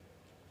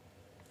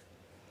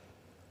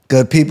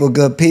Good people.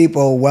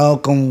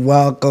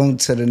 Welcome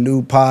to the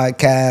new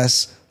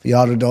podcast. For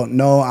y'all that don't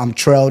know, I'm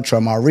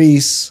Trell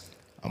Maurice.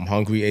 I'm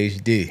Hungry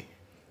HD.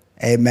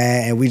 Hey,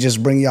 man, and we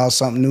just bring y'all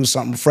something new,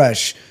 something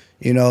fresh.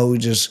 You know, we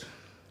just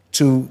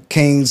two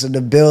kings in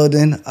the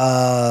building.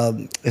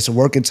 It's a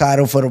working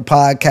title for the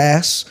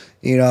podcast.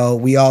 You know,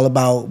 we all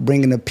about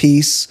bringing the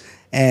peace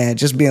and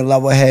just being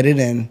level-headed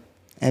and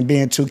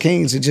being two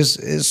kings.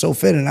 It's so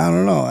fitting. I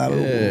don't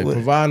know.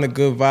 Providing a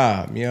good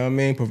vibe. You know what I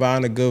mean?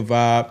 Providing a good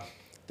vibe.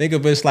 Think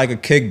of it like a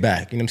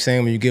kickback. You know what I'm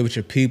saying? When you get with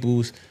your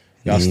peoples,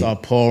 y'all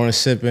start pouring,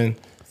 sipping,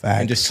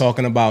 and just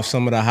talking about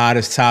some of the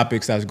hottest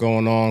topics that's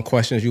going on,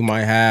 questions you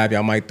might have.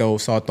 Y'all might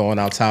start throwing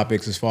out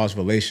topics as far as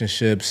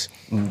relationships,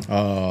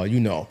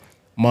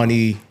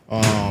 money,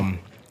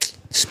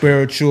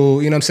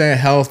 spiritual, you know what I'm saying,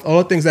 health, all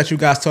the things that you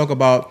guys talk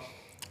about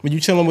when you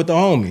chilling with the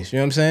homies. You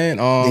know what I'm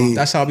saying?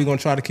 That's how we gonna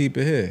try to keep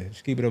it here.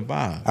 Just keep it a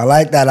vibe. I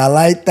like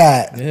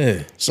that.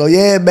 Yeah. So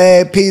yeah,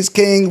 man, Peace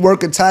King,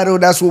 working title,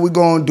 that's what we're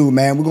gonna do,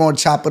 man. We're gonna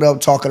chop it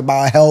up talking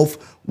about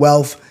health,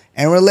 wealth,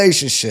 and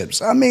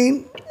relationships. I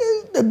mean,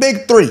 the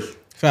big three.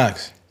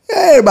 Facts.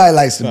 Everybody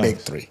likes the big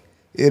three.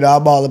 You know,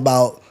 I'm all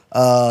about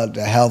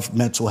the health,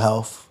 mental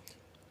health.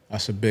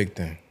 That's a big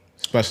thing,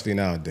 especially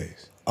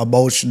nowadays.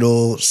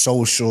 Emotional,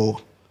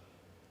 social.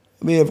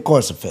 I mean, of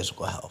course, the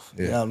physical health.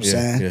 Yeah, you know what I'm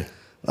saying? Yeah.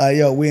 Like,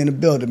 yo, we in the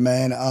building,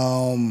 man.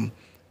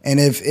 And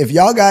if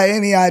y'all got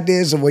any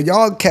ideas of where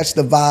y'all catch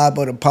the vibe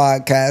of the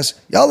podcast,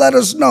 y'all let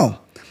us know.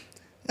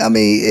 I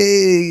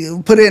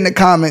mean, put it in the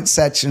comment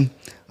section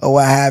or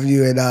what have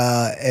you,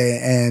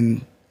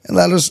 and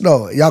let us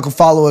know. Y'all can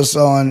follow us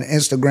on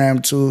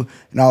Instagram too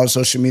and all the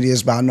social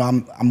medias. But I know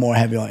I'm more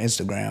heavy on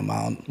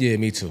Instagram. Yeah,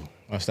 me too.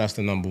 That's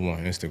the number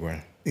one,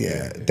 Instagram.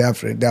 Yeah,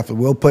 definitely.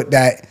 We'll put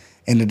that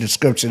in the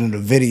description of the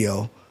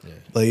video. Yeah.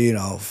 But, you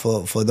know,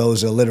 for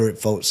those illiterate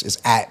folks, it's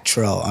at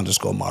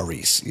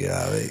Trell_Maurice. You know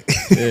what I mean?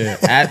 Yeah,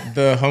 at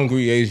the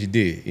Hungry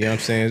HD. You know what I'm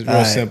saying? It's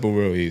real simple,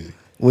 real easy.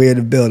 We're in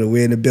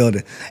the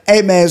building.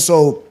 Hey, man,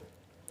 so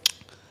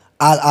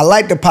I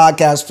like the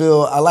podcast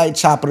feel. I like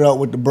chopping it up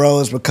with the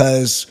bros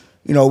because,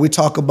 you know, we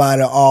talk about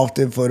it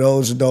often. For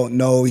those who don't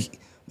know,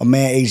 my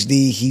man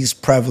HD, he's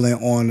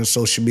prevalent on the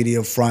social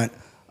media front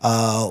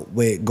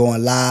with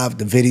going live,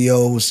 the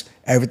videos,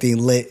 everything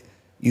lit.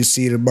 You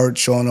see the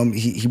merch on him.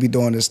 He be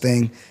doing this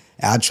thing.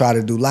 And I try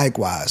to do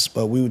likewise.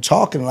 But we were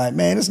talking like,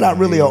 man, it's not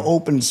really an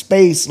open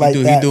space like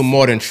that. He do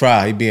more than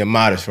try. He being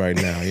modest right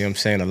now. You know what I'm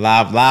saying? A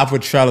live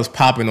with Trell is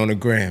popping on the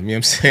gram. You know what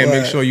I'm saying?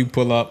 Right. Make sure you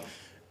pull up.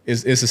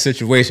 It's a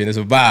situation. It's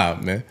a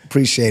vibe, man.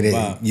 Appreciate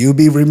it. You'd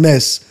be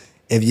remiss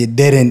if you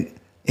didn't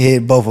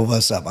hit both of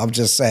us up. I'm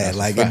just saying,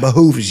 it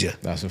behooves you.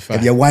 That's a fact.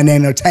 If you want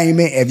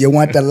entertainment, if you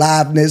want the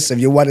liveness, if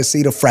you want to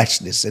see the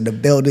freshness in the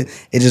building,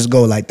 it just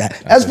go like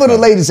that. That's for the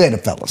ladies and the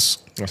fellas.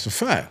 That's a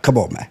fact. Come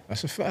on, man.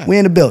 That's a fact. We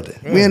in the building.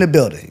 Yeah. We in the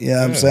building. You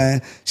know what I'm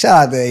saying?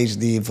 Shout out to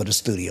HD for the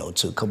studio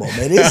too. Come on,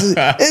 man. This is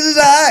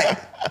all right.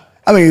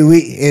 I mean,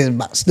 it's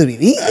about studio.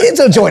 It's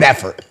a joint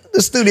effort.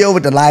 The studio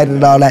with the light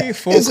and all that.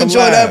 It's a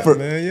joint effort.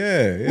 Man.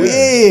 Yeah. We in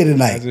here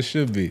tonight. As it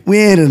should be.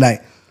 We in tonight.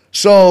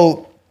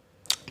 So,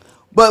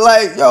 but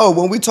like, yo,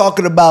 when we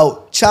talking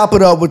about chop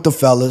it up with the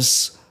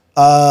fellas,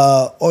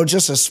 or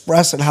just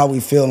expressing how we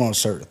feel on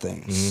certain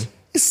things,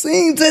 it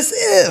seems as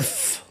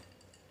if,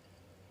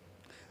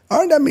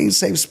 aren't that mean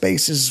safe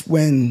spaces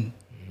when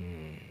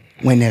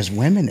there's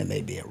women that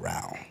may be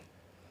around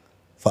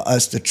for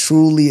us to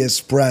truly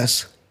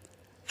express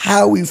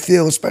how we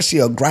feel, especially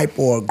a gripe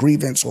or a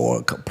grievance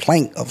or a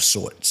complaint of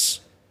sorts,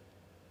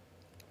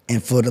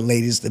 and for the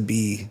ladies to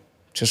be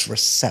just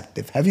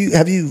receptive. Have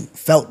you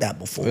felt that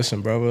before?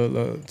 Listen,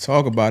 brother,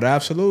 talk about it.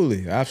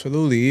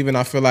 Absolutely. Even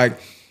I feel like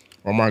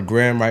on my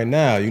gram right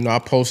now, you know, I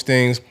post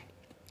things,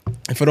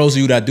 and for those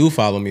of you that do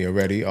follow me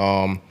already,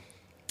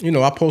 you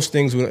know, I post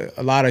things with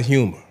a lot of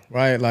humor,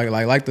 right?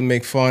 Like to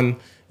make fun,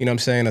 you know what I'm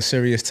saying, of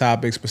serious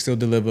topics, but still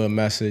deliver a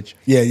message.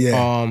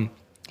 Yeah.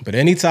 But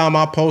anytime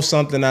I post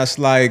something that's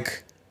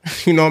like,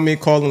 you know what I mean,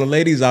 calling the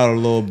ladies out a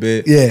little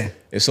bit,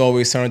 it's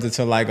always turned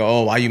into like,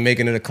 oh, why you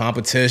making it a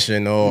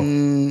competition? Or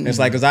it's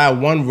like, because I had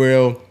one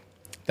reel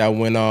that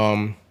went,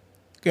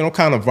 you know,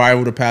 kind of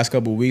viral the past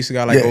couple of weeks. It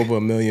got like over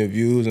 1 million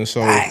views. And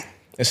so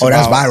it's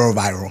that's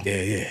viral.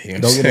 Yeah. You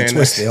know Don't get it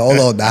twisted. Hold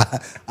on now.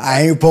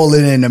 I ain't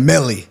pulling in a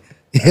milli.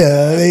 You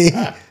know what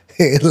I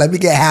mean? Let me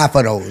get half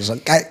of those,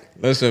 okay?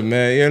 Listen,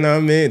 man, you know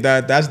what I mean?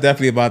 That's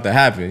definitely about to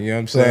happen. You know what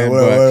I'm saying?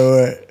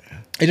 Right.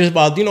 It's just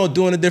about, you know,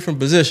 doing the different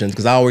positions.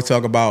 Because I always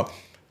talk about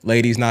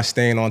ladies not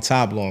staying on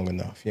top long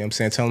enough. You know what I'm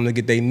saying? Tell them to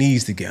get their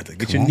knees together.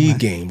 Get your knee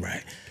game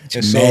right.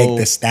 And Meg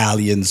the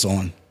Stallions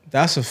on.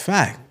 That's a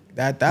fact.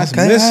 That's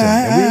missing.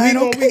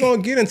 And we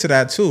gonna get into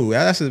that too.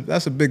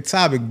 That's a big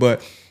topic.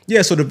 But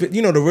yeah, so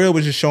the reel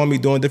was just showing me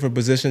doing different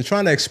positions,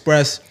 trying to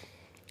express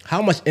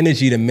how much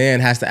energy the man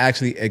has to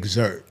actually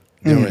exert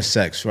during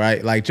sex,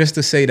 right? Like just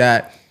to say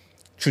that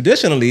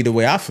traditionally, the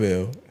way I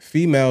feel,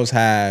 females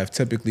have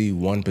typically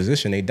one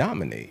position they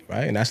dominate,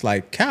 right? And that's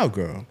like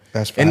cowgirl.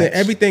 That's facts. And then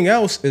everything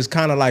else is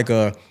kind of like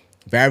a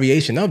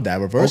variation of that.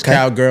 Reverse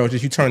cowgirl,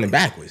 just you turning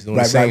backwards, doing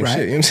the same shit.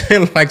 You know what I'm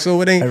saying? Like,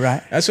 so it ain't.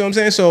 Right. That's what I'm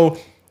saying. So,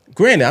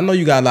 granted, I know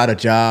you got a lot of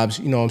jobs.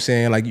 You know what I'm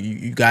saying? Like,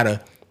 you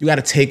gotta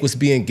take what's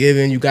being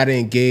given. You gotta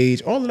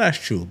engage. All of that's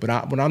true.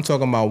 But when I'm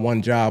talking about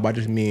one job, I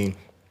just mean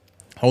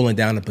holding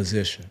down a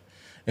position.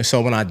 And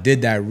so when I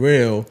did that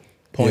reel,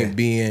 point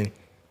being,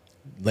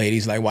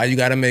 ladies like, why you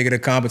gotta make it a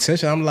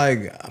competition? I'm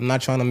like, I'm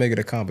not trying to make it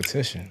a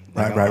competition.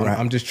 Like, right.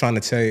 I'm just trying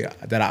to tell you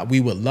that we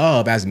would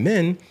love, as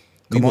men,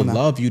 we would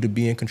love you to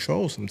be in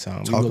control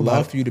sometimes. We would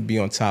love for you to be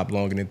on top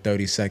longer than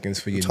 30 seconds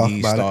for your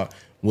knees start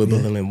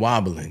wibbling and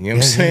wobbling. You know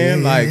what I'm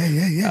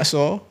saying? That's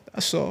all.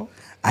 That's all.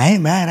 I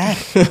ain't mad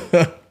at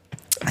it.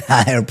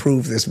 I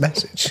approve this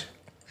message.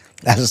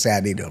 That's what I say I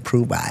need to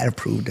approve, but I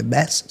approve the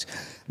message.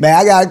 Man,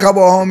 I got a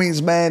couple of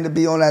homies, man, to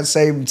be on that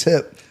same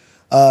tip,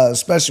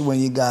 especially when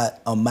you got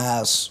a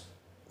mass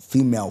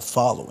female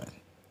following.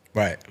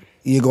 Right.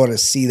 You're going to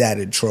see that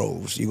in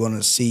troves. You're going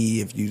to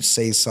see if you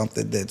say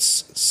something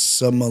that's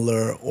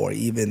similar or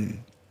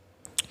even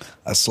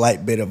a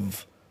slight bit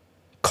of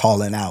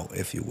calling out,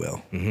 if you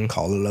will.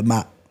 Calling them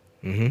out.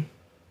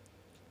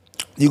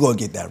 You're going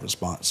to get that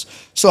response.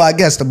 So I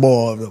guess the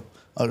moral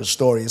of the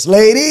story is,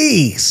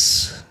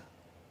 ladies,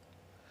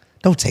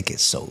 don't take it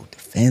so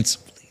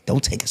defensively.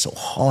 Don't take it so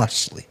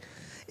harshly.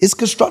 It's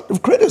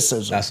constructive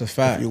criticism. That's a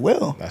fact. If you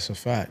will. That's a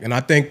fact. And I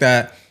think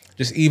that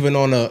just even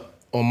on a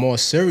more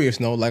serious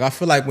note, like I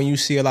feel like when you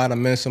see a lot of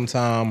men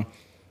sometimes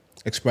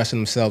expressing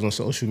themselves on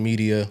social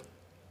media,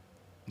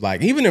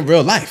 like even in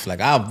real life,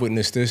 like I've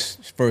witnessed this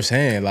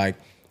firsthand, like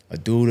a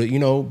dude, you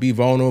know, be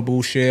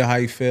vulnerable, share how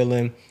you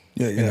feeling,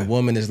 and a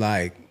woman is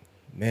like,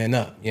 man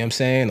up, you know what I'm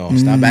saying? Or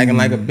stop acting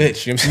like a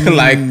bitch, you know what I'm saying?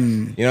 Like, you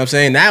know what I'm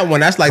saying? That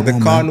one, that's like the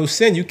cardinal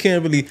sin. You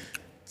can't really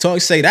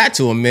say that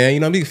to a man, you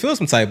know, he can feel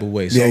some type of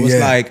way. So it's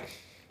like,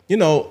 you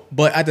know,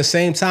 but at the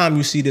same time,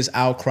 you see this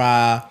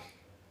outcry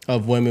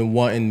of women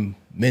wanting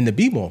men to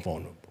be more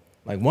vulnerable,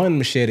 like wanting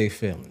to share their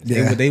feelings.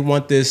 They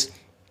want this,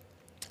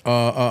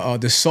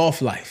 the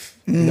soft life.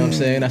 You know what I'm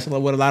saying? That's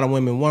what a lot of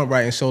women want,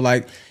 right? And so,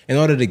 like, in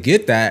order to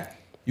get that,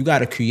 you got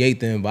to create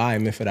the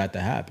environment for that to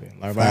happen.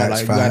 Like, right?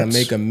 Like, you got to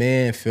make a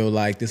man feel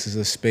like this is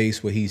a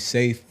space where he's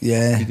safe.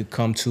 Yeah. He could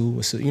come to.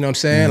 You know what I'm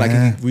saying? Like, he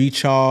can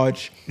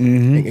recharge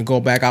and go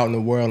back out in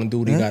the world and do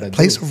what he got to do.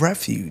 Place of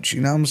refuge.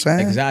 You know what I'm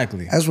saying?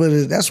 Exactly. That's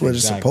what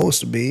it's supposed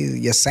to be.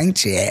 Your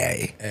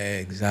sanctuary.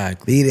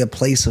 Exactly. Be the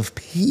place of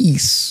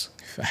peace.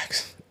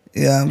 Facts.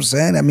 You know what I'm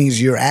saying? That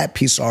means you're at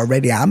peace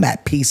already. I'm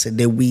at peace, and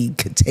then we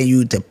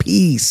continue to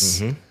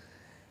peace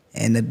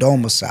in the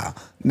domicile.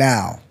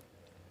 Now,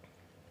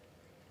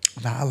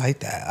 I like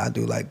that. I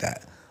do like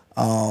that.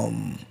 I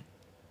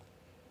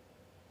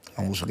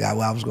almost forgot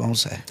what I was going to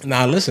say.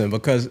 Nah, listen,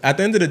 because at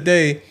the end of the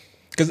day,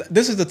 because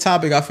this is the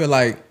topic I feel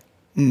like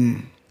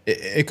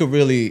it could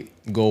really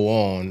go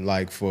on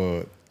like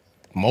for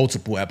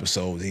multiple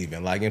episodes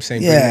even. Like, you know what I'm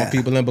saying? Bring more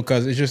people in,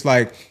 because it's just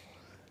like,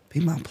 be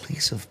my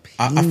place of peace.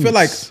 I feel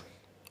like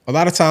a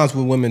lot of times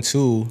with women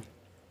too,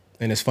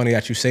 and it's funny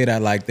that you say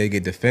that, like they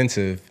get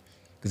defensive,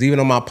 because even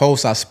on my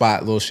posts I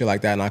spot little shit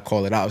like that and I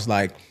call it out. It's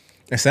like,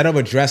 instead of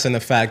addressing the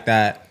fact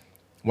that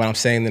what I'm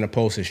saying in the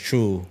post is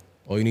true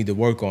or you need to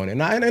work on it.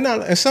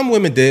 And some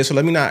women did, so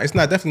it's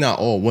definitely not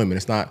all women.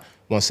 It's not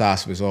one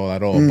size fits all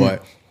at all,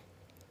 but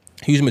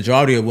a huge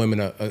majority of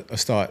women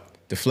start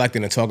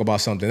deflecting and talk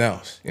about something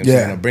else. You know what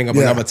I'm saying? Or bring up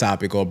another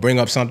topic or bring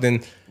up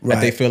something that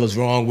they feel is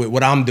wrong with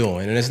what I'm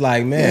doing. And it's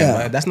like, man,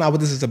 like, that's not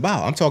what this is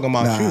about. I'm talking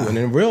about you. And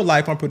in real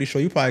life, I'm pretty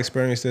sure you probably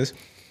experienced this,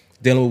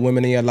 dealing with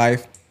women in your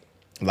life.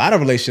 A lot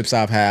of relationships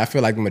I've had, I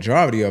feel like the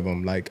majority of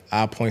them, like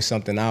I'll point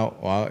something out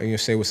or I'll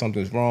say when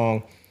something's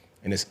wrong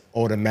and it's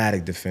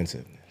automatic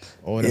defensiveness,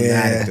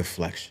 automatic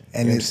deflection.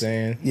 And you know what I'm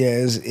saying?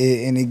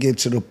 Yeah, and it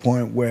gets to the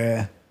point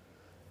where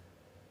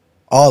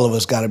all of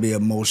us got to be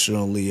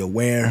emotionally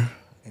aware,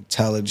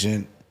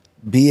 intelligent,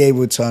 be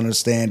able to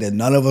understand that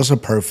none of us are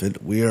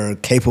perfect. We are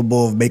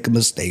capable of making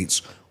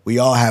mistakes. We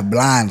all have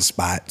blind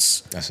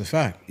spots. That's a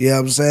fact. You know what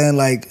I'm saying?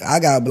 Like, I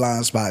got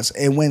blind spots.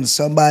 And when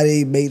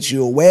somebody makes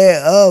you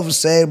aware of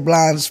said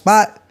blind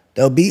spot,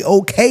 they'll be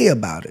okay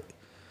about it.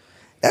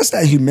 That's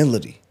that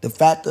humility. The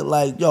fact that,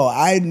 like, yo,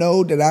 I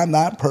know that I'm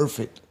not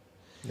perfect.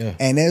 Yeah.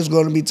 And there's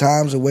going to be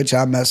times in which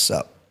I mess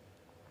up.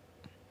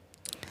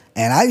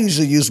 And I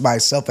usually use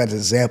myself as an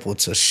example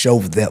to show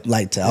them,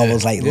 like, to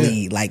almost like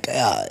lead. Like,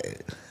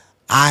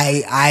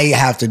 I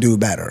have to do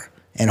better.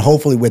 And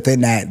hopefully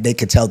within that, they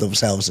can tell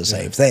themselves the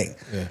same thing.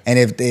 Yeah. And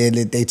if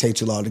they take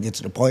too long to get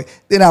to the point,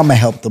 then I'm going to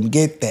help them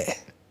get there.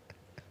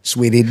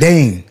 Sweetie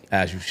Dean,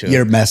 as you should.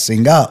 You're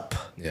messing up.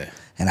 Yeah.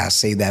 And I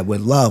say that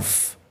with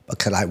love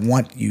because I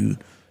want you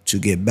to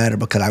get better,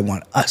 because I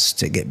want us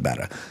to get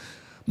better.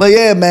 But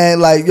yeah,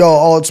 man, like, yo,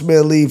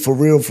 ultimately, for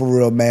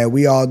real, man,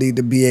 we all need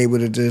to be able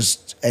to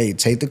just,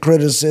 take the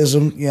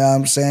criticism, you know what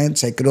I'm saying?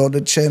 Take it on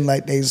the chin,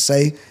 like they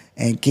say,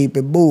 and keep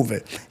it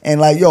moving.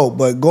 And like, yo,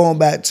 but going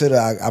back to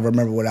I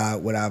remember what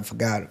I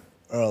forgot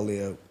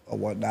earlier or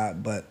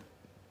whatnot, but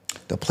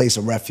the place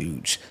of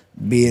refuge,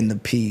 being the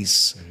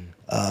peace,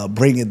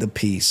 bringing the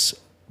peace,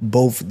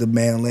 both the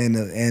male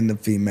and the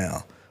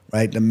female,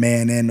 right? The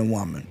man and the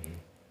woman.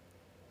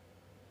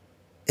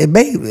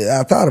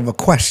 I thought of a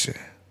question.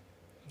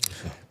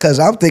 Because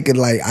I'm thinking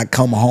like I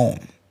come home.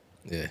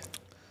 Yeah.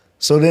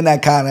 So then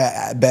that kind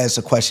of begs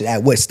the question,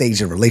 at what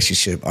stage of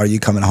relationship are you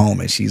coming home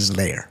and she's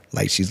there?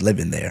 Like she's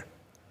living there.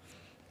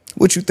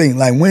 What you think?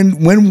 Like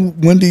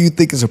when do you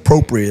think is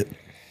appropriate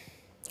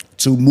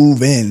to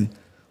move in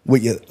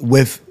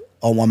with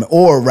a woman,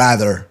 or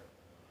rather,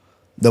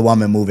 the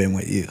woman move in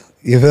with you?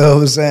 You feel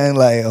what I'm saying?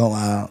 Like, oh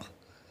wow.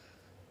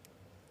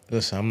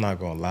 Listen, I'm not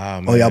gonna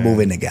lie, man. Oh, y'all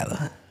moving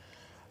together.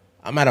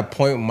 I'm at a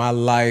point in my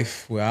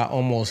life where I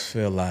almost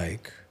feel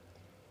like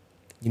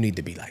you need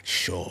to be like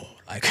sure,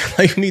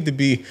 like you need to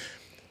be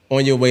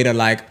on your way to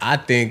like, I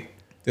think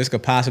this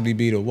could possibly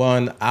be the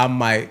one.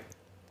 I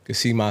could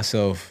see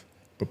myself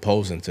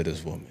proposing to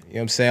this woman. You know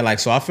what I'm saying? Like,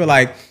 so I feel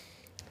like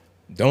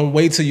don't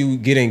wait till you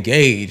get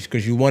engaged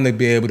because you want to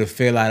be able to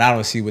feel like I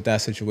don't see what that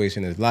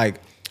situation is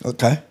like.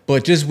 Okay.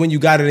 But just when you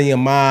got it in your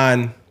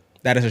mind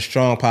that it's a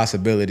strong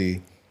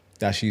possibility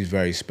that she's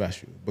very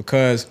special.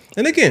 Because,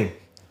 and again,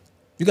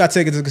 you got to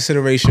take into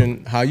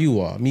consideration how you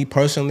are. Me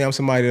personally, I'm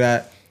somebody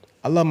that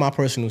I love my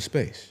personal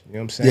space. You know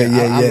what I'm saying?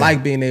 I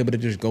like being able to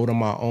just go to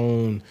my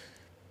own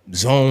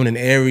zone and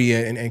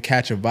area and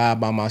catch a vibe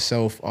by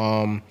myself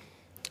and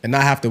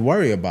not have to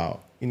worry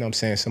about, you know what I'm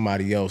saying,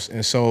 somebody else.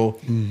 And so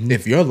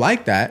if you're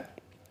like that,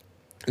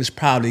 it's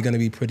probably going to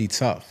be pretty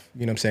tough.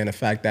 You know what I'm saying? The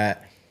fact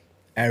that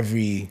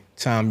every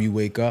time you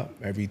wake up,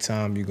 every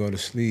time you go to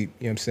sleep,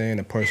 you know what I'm saying,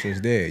 the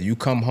person's there. You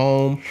come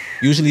home,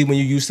 usually when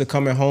you're used to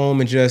coming home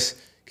and just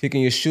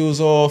kicking your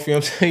shoes off, you know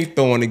what I'm saying,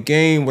 throwing a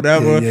game,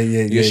 whatever,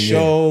 your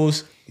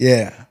shows.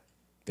 Yeah.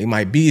 They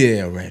might be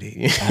there already.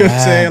 You know what I'm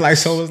saying? Like,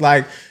 so it's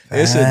like,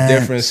 it's a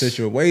different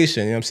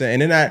situation, you know what I'm saying?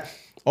 And then that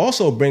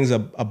also brings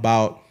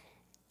about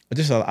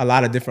just a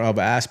lot of different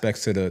other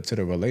aspects to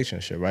the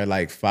relationship, right?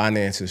 Like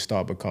finances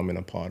start becoming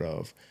a part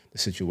of the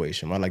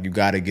situation, right? Like you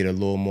got to get a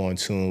little more in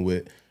tune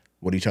with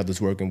what each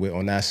other's working with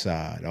on that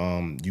side.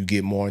 You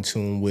get more in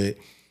tune with,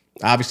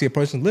 obviously, a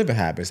person's living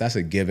habits. That's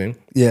a given.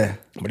 Yeah.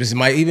 But this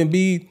might even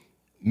be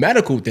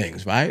medical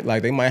things, right?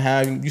 Like they might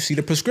have, you see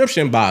the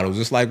prescription bottles.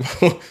 It's like,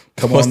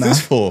 what's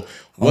this for?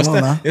 What's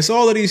that? Now. It's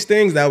all of these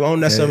things that we don't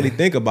necessarily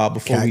think about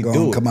before we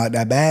do it. Come out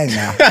that bag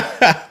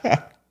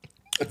now.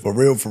 For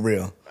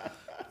real.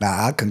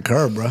 Nah, I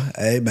concur, bro.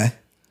 Hey, man.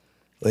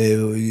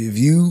 If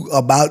you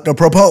about to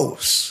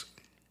propose,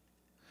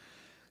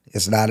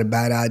 it's not a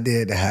bad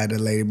idea to have the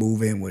lady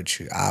move in with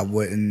you. I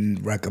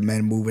wouldn't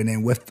recommend moving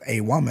in with a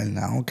woman.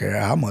 I don't care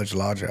how much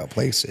larger a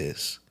place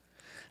is.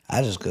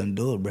 I just couldn't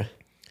do it, bro.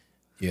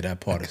 Yeah, that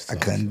part is tough. I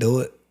couldn't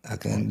do it.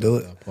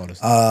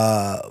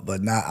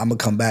 But now I'm gonna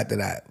come back to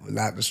that.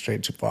 Not to stray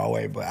too far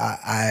away, but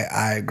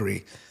I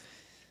agree.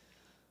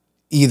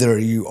 Either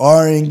you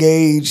are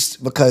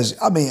engaged, because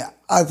I mean,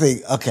 I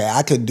think, okay,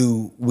 I could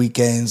do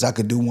weekends. I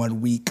could do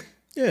 1 week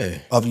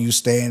of you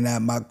staying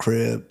at my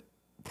crib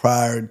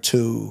prior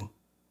to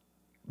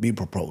me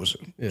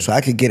proposing. Yeah. So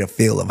I could get a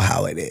feel of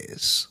how it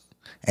is.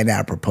 And then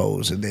I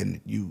propose, and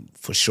then you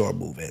for sure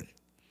move in.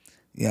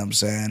 You know what I'm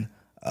saying?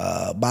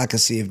 But I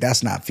could see if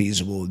that's not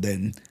feasible,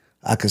 then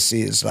I could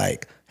see it's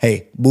like,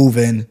 hey, move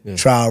in,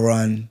 trial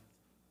run.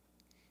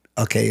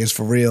 Okay, it's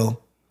for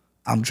real.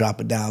 I'm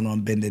dropping down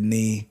on bended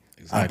knee.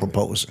 Exactly. I'm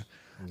proposing.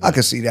 Exactly. I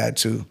could see that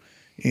too,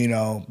 you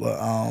know.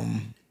 But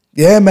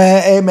yeah,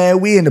 man. Hey,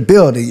 man, we in the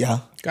building,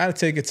 y'all. Gotta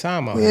take your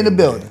time out. We in the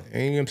building. You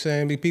know what I'm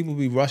saying? People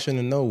be rushing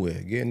to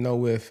nowhere, getting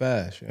nowhere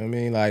fast. You know what I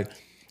mean? Like,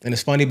 and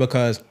it's funny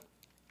because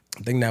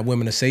the thing that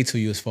women will say to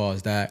you as far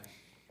as that,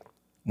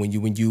 when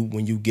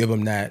you give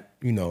them that,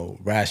 you know,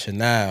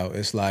 rationale,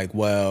 it's like,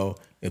 well,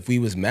 if we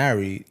was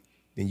married,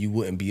 then you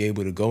wouldn't be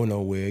able to go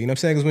nowhere. You know what I'm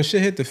saying? Because when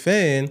shit hit the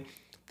fan,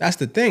 that's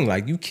the thing.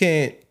 Like, you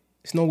can't,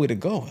 it's nowhere to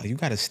go. Like, you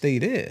got to stay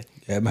there.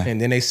 Yeah, man. And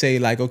then they say,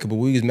 like, okay, but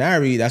we was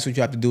married. That's what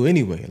you have to do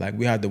anyway. Like,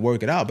 we had to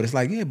work it out. But it's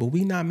like, yeah, but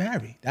we not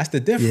married. That's the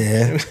difference. Yeah. You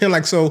know what I'm saying?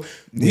 Like, so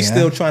we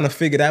still trying to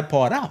figure that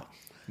part out.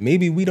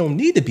 Maybe we don't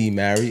need to be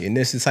married, and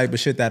this is the type of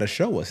shit that'll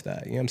show us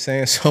that. You know what I'm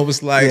saying? So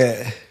it's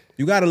like,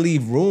 you got to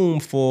leave room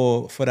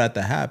for that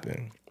to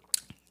happen.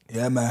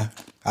 Yeah, man.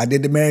 I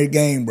did the married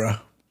game, bro.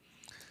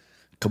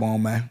 Come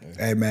on, man.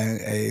 Hey, man.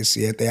 Hey,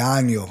 siete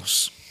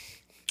años.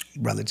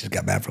 Brother just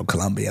got back from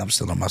Colombia. I'm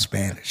still on my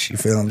Spanish. You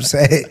feel what I'm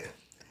saying?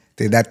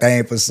 Did that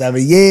thing for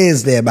 7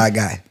 years there, my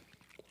guy.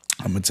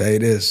 I'm going to tell you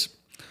this.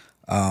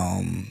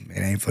 It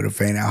ain't for the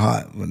faint of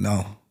heart, but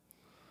no.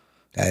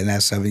 That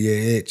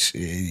 7-year itch,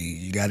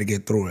 you got to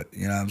get through it.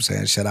 You know what I'm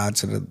saying? Shout out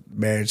to the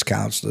marriage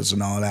counselors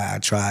and all that. I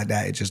tried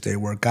that. It just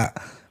didn't work out.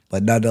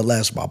 But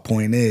nonetheless, my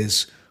point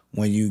is,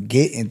 when you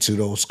get into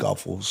those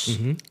scuffles,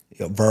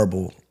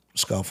 verbal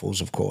scuffles,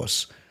 of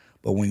course,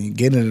 but when you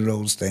get into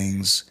those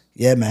things,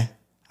 yeah, man,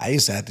 I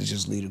used to have to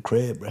just leave the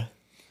crib, bro.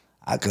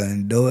 I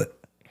couldn't do it.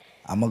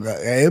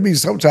 It'd be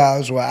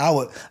sometimes where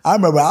I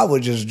remember I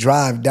would just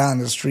drive down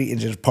the street and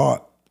just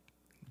park.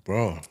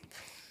 Bro.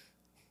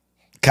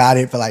 'Cause I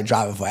didn't feel like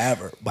driving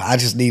forever, but I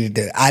just needed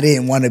to. I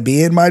didn't want to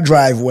be in my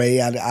driveway.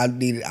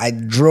 I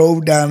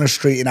drove down the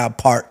street and I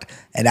parked,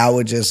 and I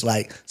would just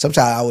like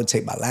sometimes I would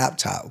take my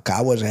laptop. 'Cause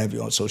I wasn't heavy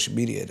on social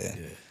media then.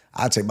 Yeah.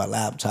 I'd take my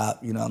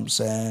laptop, you know what I'm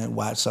saying,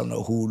 watch something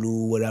on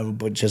Hulu, whatever,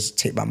 but just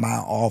take my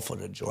mind off of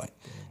the joint.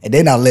 And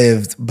then I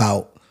lived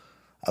about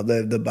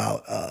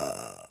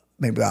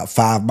maybe about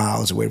 5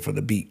 miles away from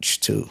the beach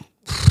too.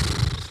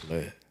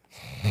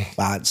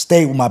 I'd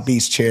stay with my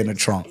beach chair in the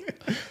trunk.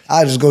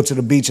 I just go to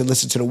the beach and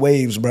listen to the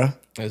waves, bro.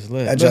 That's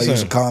lit. That just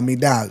used to calm me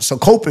down. So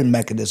coping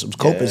mechanisms,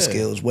 coping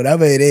skills,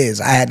 whatever it is,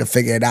 I had to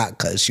figure it out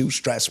because she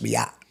stressed me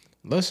out.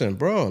 Listen,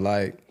 bro,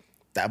 like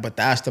that, but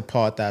that's the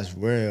part that's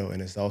real,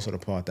 and it's also the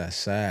part that's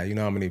sad. You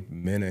know how many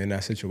men are in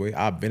that situation?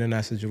 I've been in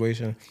that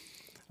situation.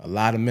 A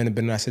lot of men have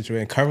been in that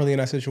situation, currently in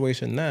that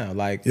situation now.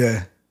 Like,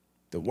 the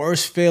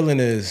worst feeling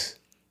is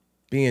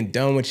being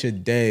done with your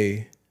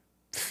day,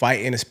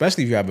 fighting,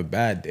 especially if you have a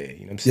bad day.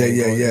 You know what I'm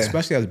saying? Yeah.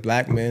 Especially as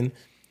black men,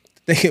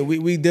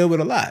 we deal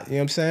with a lot. You know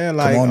what I'm saying?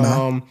 Like,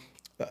 I'm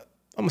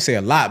gonna say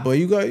a lot, but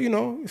you got,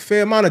 a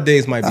fair amount of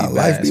days might be bad.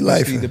 Life be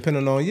life.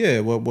 Depending on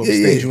what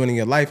stage you're in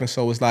your life. And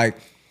so it's like,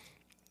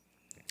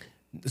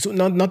 so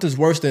nothing's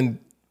worse than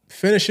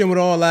finishing with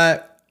all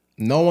that,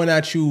 knowing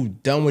that you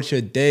done with your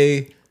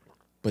day,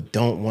 but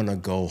don't want to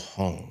go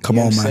home. Come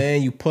on, man.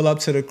 Saying? You pull up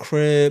to the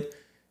crib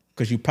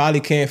because you probably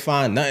can't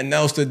find nothing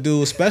else to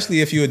do, especially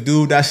if you're a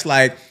dude that's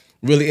like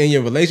really in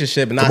your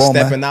relationship and not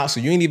stepping out, so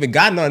you ain't even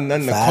got nothing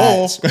to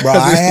call. Bro,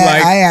 I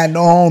ain't had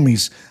no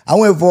homies. I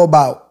went for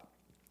about,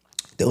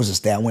 there was a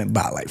stay, I went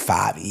about like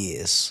 5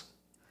 years.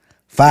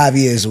 5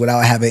 years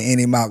without having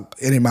any of my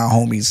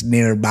homies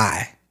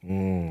nearby.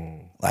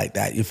 Like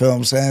that, you feel what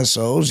I'm saying?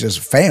 So it was just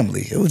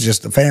family. It was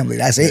just the family.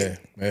 That's it.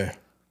 Yeah.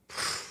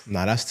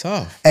 Nah, that's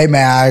tough. Hey,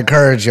 man, I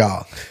encourage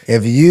y'all.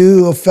 If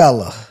you a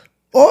fella,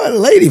 or a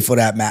lady for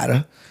that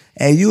matter,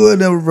 and you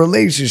in a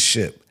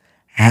relationship,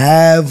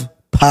 have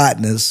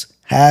partners,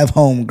 have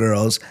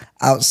homegirls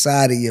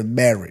outside of your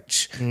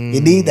marriage.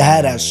 You need to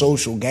have that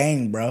social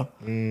game, bro.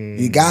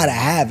 You gotta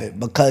have it,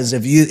 because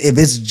if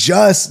it's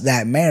just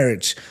that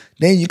marriage,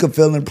 then you can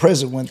feel in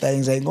prison when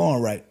things ain't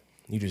going right.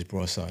 You just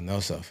brought something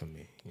else up for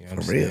me. You know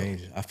what For I'm real.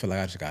 saying? I feel like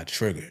I just got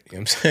triggered. You know what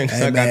I'm saying?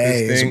 Hey, I got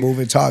this it's a thing.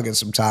 moving target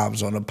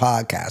sometimes on the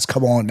podcast.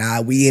 Come on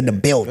now, we in the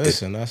building.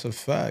 Listen, that's a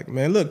fact,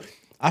 man. Look,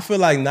 I feel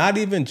like not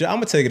even, I'm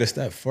going to take it a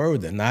step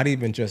further, not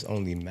even just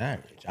only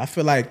marriage. I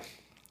feel like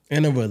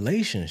in a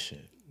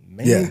relationship,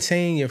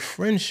 maintain your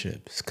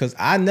friendships. Because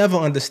I never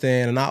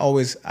understand, and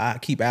I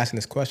keep asking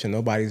this question.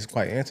 Nobody's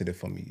quite answered it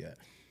for me yet.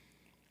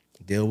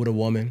 Deal with a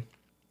woman.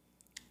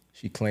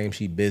 She claims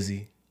she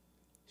busy.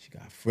 She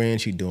got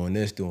friends. She doing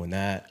this, doing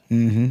that.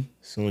 As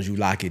soon as you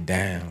lock it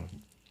down,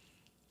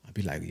 I'll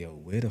be like, yo,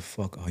 where the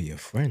fuck are your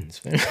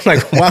friends, man?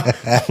 Like,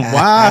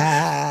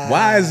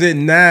 why is it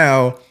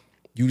now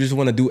you just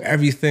want to do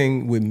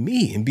everything with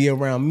me and be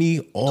around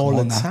me all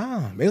the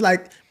time? It's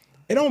like,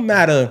 it don't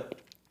matter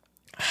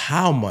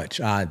how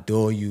much I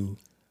adore you,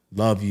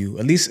 love you,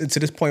 at least to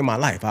this point in my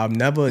life. I've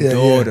never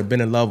adored or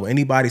been in love with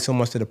anybody so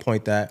much to the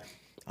point that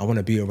I want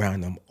to be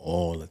around them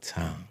all the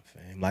time,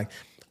 fam. Like,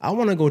 I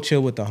want to go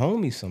chill with the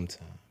homies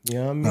sometime. You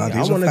know what I mean?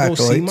 I want to go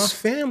see my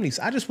families.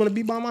 I just want to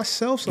be by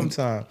myself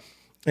sometime.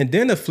 And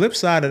then the flip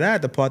side of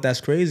that, the part that's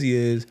crazy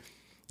is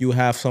you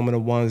have some of the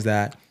ones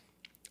that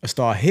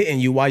start hitting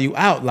you while you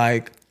out,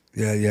 like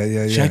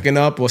checking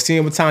up or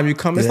seeing what time you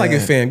come. It's like,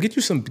 fam,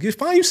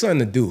 find you something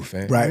to do,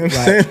 fam. Right, you know what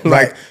I'm saying?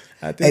 right.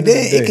 Like, and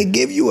then it can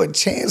give you a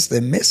chance to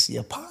miss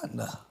your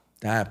partner.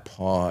 That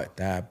part.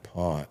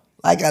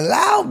 Like,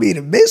 allow me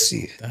to miss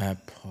you.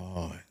 That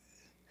part.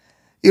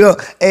 You know,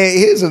 and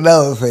here's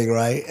another thing,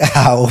 right?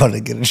 I want to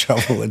get in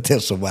trouble with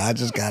this one, but I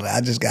just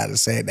gotta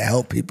say it to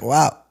help people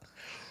out.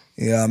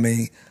 You know what I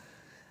mean?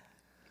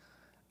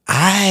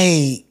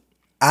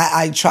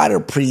 I try to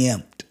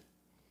preempt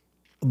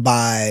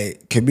by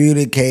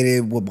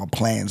communicating what my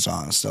plans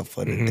are and stuff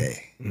for the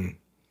day.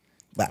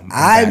 But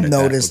I've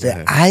noticed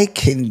that I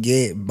can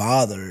get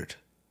bothered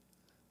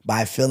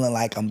by feeling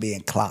like I'm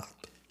being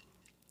clocked.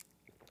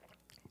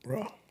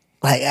 Bro.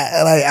 Like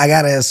I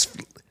gotta...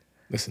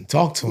 Listen,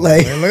 talk to him.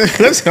 Like, man.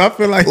 Listen, I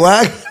feel like... Well,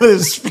 I gotta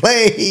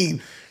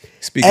explain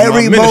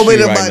every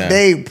moment of my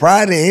day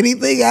prior to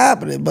anything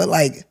happening, but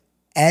like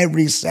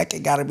every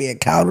second gotta be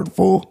accounted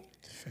for.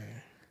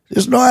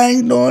 Just know I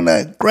ain't doing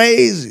nothing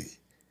crazy.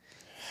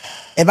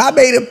 If I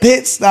made a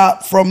pit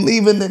stop from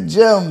leaving the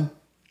gym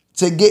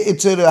to get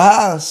into the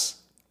house,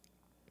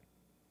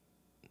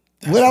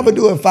 what I'm gonna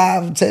do in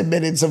 5 or 10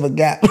 minutes of a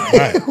gap?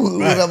 Right,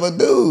 what I'm gonna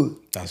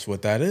do? That's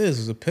what that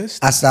is a pit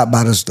stop. I stopped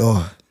by the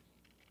store.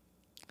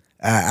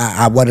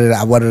 I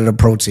wanted a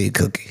protein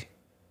cookie.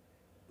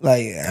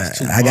 Like,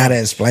 I gotta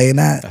explain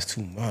that. That's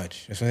too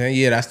much. That's what I'm saying.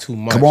 Yeah, that's too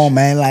much. Come on,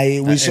 man.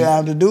 Like, we shouldn't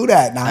have to do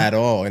that now. At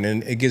all. And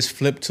then it gets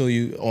flipped to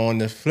you. On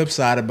the flip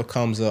side, it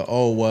becomes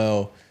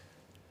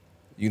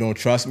you don't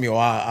trust me,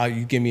 or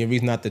you give me a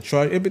reason not to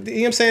trust. You know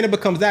what I'm saying? It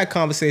becomes that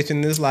conversation.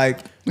 And it's like,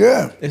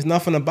 there's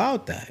nothing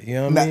about that. You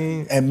know what I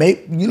mean?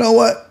 And you know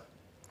what?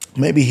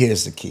 Maybe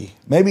here's the key.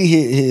 Maybe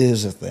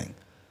here's the thing.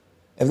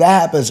 if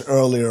that happens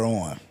earlier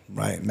on,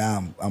 right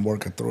now I'm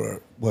working through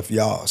it with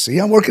y'all. See,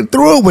 I'm working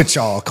through it with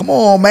y'all. Come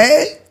on,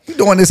 man. We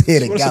doing this here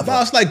together. It's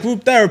about. It's like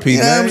group therapy,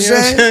 man. What I'm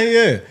saying?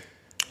 Yeah.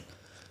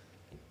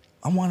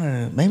 I want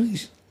to maybe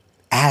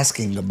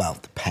asking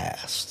about the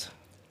past.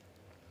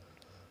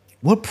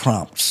 What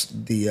prompts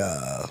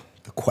the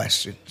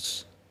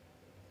questions?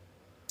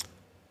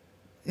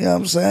 You know what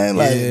I'm saying?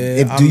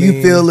 Like, do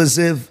you feel as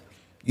if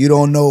you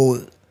don't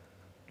know,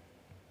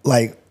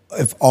 like,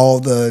 if all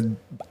the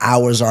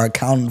hours are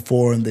accounted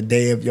for in the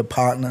day of your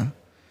partner,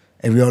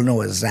 if you don't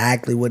know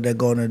exactly what they're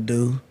going to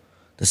do,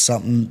 there's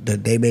something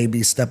that they may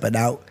be stepping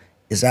out,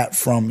 is that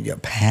from your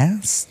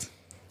past?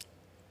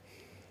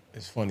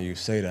 It's funny you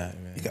say that,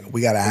 man.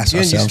 We got to ask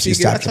ourselves these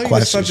types of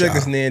questions. The subject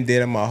is near and dear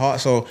to my heart.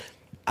 So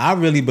I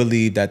really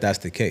believe that that's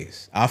the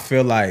case. I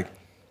feel like,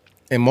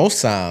 and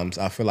most times,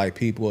 I feel like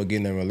people are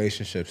getting in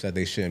relationships that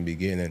they shouldn't be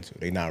getting into.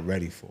 They're not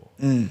ready for.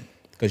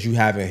 Because you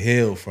haven't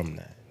healed from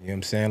that. You know what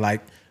I'm saying?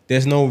 Like,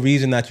 there's no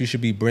reason that you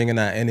should be bringing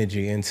that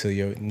energy into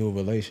your new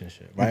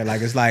relationship, right?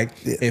 Like, it's like,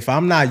 if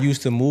I'm not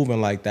used to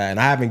moving like that and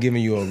I haven't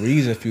given you a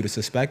reason for you to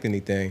suspect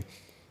anything,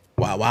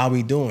 why are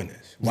we doing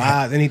this?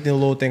 Why is anything,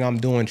 little thing I'm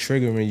doing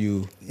triggering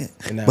you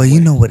in that way?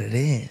 You know what it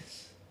is.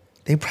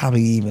 They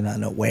probably even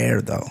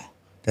unaware, though.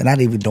 They're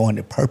not even doing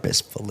it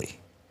purposefully.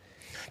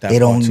 They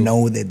don't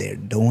know that they're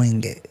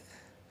doing it.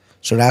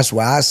 So that's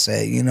why I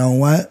say, you know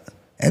what?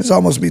 And it's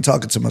almost me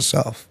talking to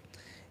myself.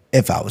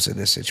 If I was in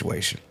this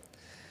situation,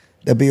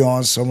 they'd be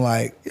on some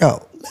like,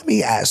 yo, let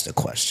me ask the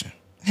question.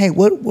 Hey,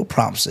 what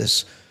prompts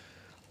this?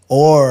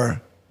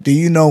 Or do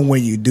you know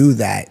when you do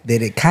that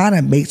it kind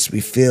of makes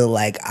me feel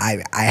like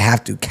I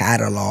have to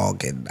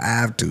catalog and I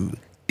have to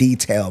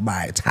detail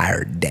my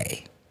entire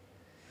day.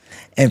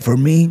 And for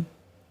me,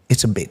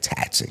 it's a bit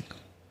taxing.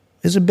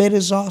 It's a bit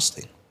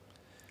exhausting.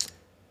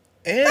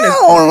 And I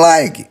don't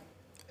like it.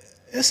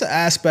 It's an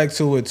aspect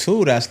to it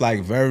too that's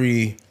like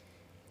very,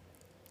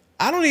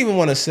 I don't even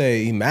want to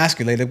say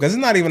emasculated, because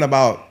it's not even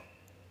about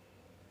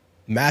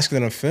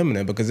masculine or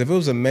feminine, because if it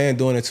was a man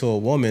doing it to a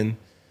woman,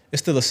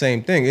 it's still the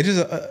same thing. It's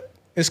just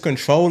it's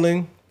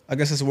controlling, I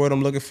guess that's the word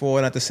I'm looking for.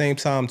 And at the same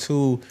time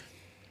too,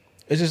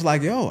 it's just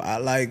like, yo,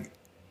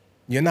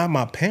 you're not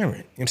my parent. You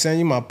know what I'm saying?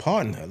 You're my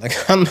partner. Like,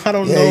 I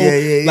don't know.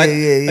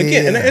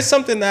 Again, and it's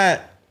something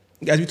that,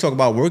 as we talk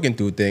about working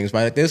through things,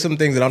 right? There's some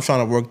things that I'm trying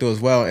to work through as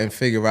well and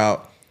figure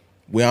out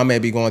where I may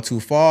be going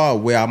too far, or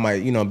where I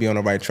might, be on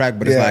the right track.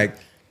 But it's like,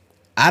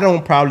 I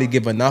don't probably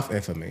give enough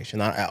information,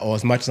 or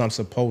as much as I'm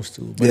supposed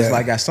to. But it's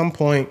like, at some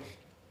point,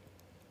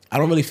 I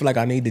don't really feel like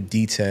I need to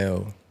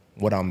detail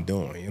what I'm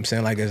doing. You know what I'm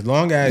saying? Like, as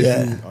long as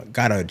you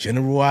got a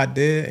general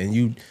idea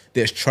and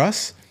there's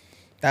trust,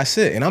 that's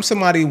it. And I'm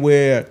somebody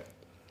where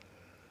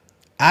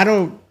I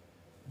don't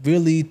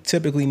really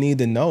typically need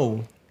to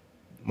know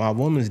my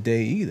woman's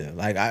day either.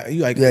 Like,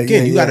 you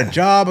got a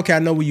job. Okay, I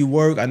know where you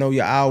work. I know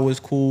your hours.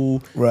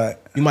 Cool. Right.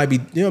 You might be,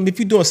 if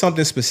you're doing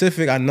something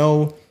specific, I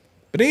know.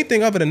 But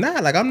anything other than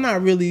that, like, I'm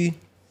not really,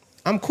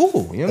 I'm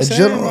cool. You know what I'm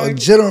saying? A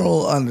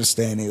general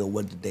understanding of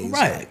what the day's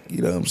like.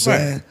 You know what I'm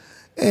saying? Right.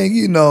 And,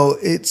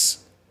 it's,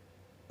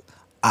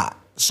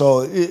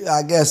 so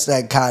I guess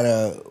that kind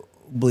of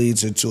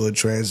bleeds into a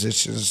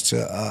transitions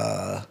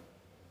to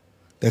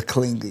the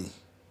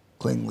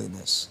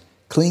clinginess.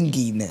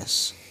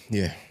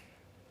 Yeah.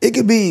 It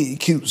could be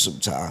cute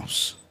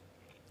sometimes.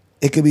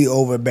 It could be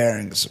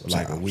overbearing sometimes.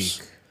 Like a week.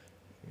 You know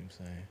what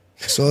I'm saying?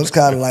 So it's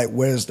kind of like,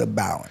 where's the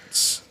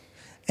balance?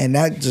 And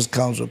that just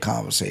comes with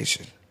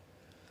conversation.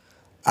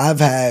 I've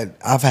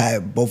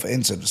had both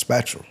ends of the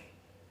spectrum.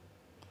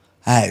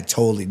 I had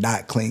totally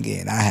not clingy,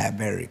 and I had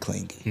very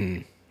clingy.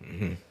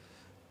 Mm-hmm.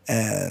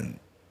 And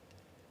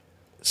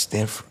it's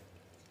different.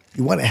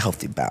 You want a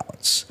healthy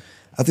balance.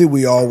 I think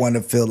we all want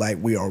to feel like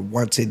we are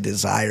wanted,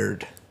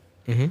 desired.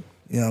 Mm-hmm.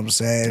 You know what I'm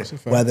saying?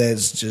 Whether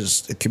it's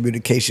just a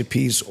communication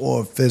piece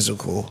or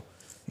physical,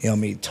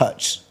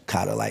 touch,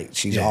 kind of like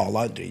she's all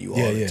under you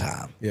all the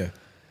time. Yeah.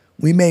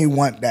 We may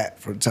want that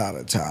from time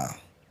to time.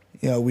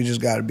 We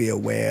just got to be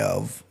aware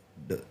of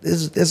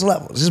there's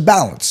levels. There's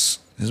balance.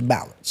 There's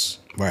balance.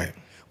 Right.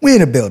 We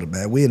in the building,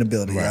 man. We in the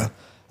building, right. Yo.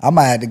 I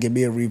might have to give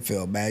me a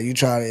refill, man. You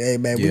try to, hey,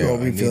 man, we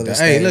gonna refill this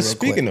thing real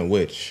speaking of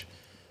which,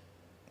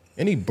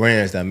 any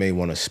brands that may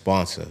want to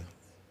sponsor,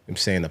 I'm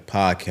saying, the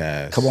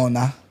podcast. Come on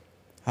now.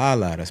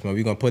 Holla at us, man.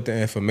 We're going to put the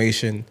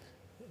information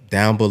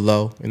down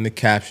below in the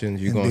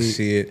captions. You're going to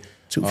see it.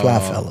 Two fly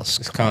fellas.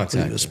 It's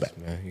contact us,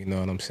 man. You know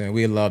what I'm saying?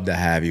 We'd love to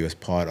have you as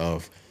part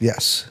of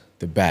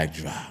the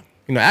backdrop.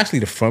 Actually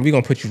the front. We're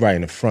going to put you right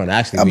in the front.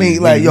 Actually,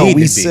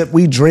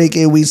 we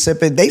drinking, we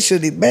sipping. They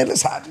shouldn't, man,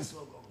 let's hide this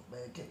logo, man.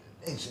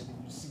 They shouldn't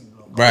even see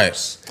logos.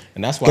 Right.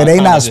 And that's why they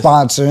not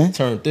sponsoring.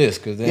 Turned this,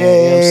 because they, you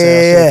know what I'm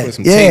saying? Put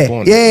some tape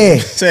on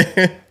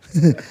it.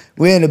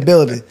 We're in the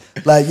building.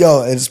 Like,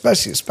 yo, and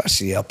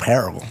especially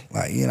apparel.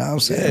 Like, you know what I'm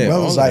saying? Yeah,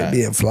 brothers like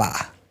being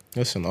fly.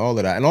 Listen, all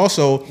of that. And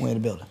also, we're in the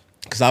building.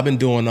 Because I've been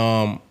doing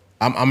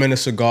I'm into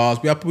cigars.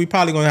 We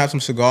probably gonna have some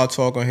cigar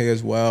talk on here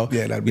as well.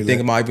 Yeah, that'd be We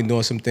thinking lit. about even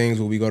doing some things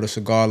where we go to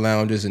cigar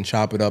lounges and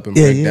chop it up and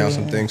break down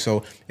some things.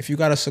 So if you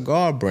got a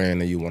cigar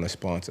brand that you want to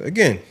sponsor,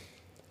 again,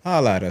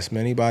 holla at us,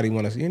 man. Anybody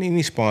want to?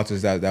 Any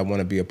sponsors that want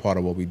to be a part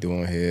of what we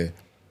doing here?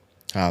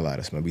 Holla at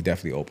us, man. We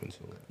definitely open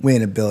to it. We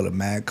in the building,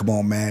 man. Come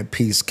on, man.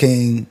 Peace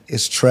King.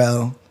 It's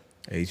Trell.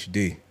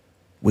 HD.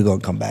 We're gonna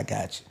come back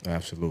at you.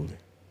 Absolutely.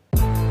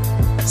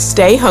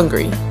 Stay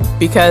hungry,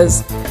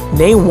 because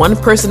name one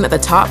person at the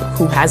top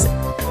who hasn't.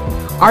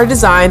 Our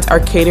designs are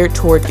catered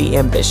toward the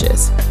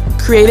ambitious,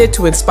 created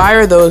to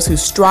inspire those who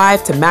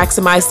strive to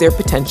maximize their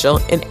potential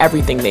in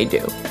everything they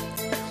do.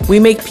 We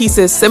make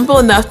pieces simple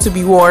enough to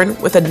be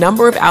worn with a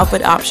number of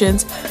outfit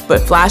options,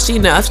 but flashy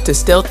enough to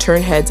still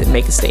turn heads and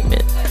make a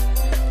statement.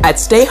 At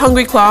Stay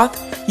Hungry Cloth,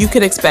 you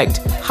can expect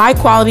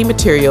high-quality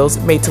materials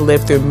made to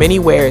live through many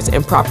wears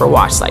and proper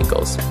wash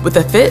cycles, with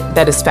a fit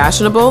that is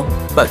fashionable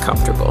but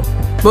comfortable.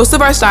 Most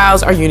of our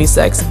styles are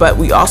unisex, but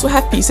we also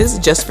have pieces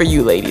just for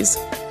you ladies.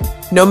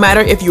 No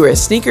matter if you are a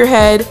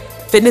sneakerhead,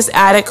 fitness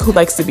addict who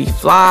likes to be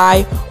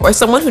fly, or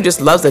someone who just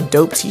loves a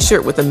dope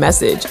t-shirt with a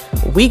message,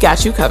 we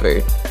got you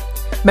covered.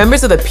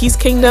 Members of the Peace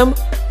Kingdom,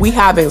 we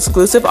have an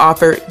exclusive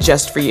offer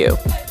just for you.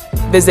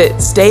 Visit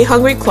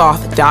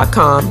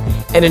stayhungrycloth.com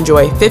and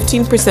enjoy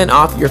 15%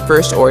 off your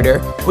first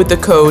order with the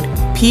code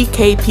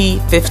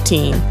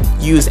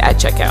PKP15 used at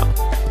checkout.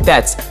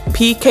 That's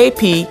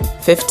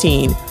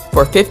PKP15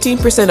 for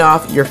 15%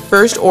 off your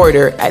first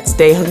order at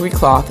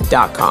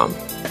stayhungrycloth.com.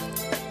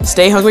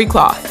 Stay Hungry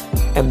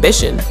Cloth.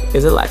 Ambition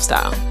is a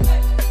lifestyle.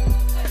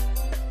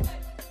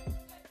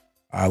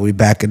 All right, we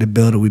back in the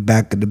building.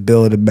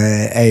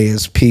 Man. Hey,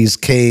 it's Peace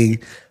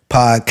King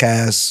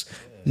podcast.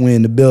 We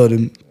in the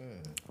building.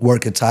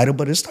 Working title,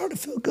 but it's starting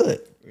to feel good.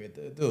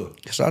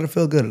 It's starting to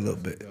feel good a little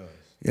bit.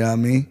 You know what I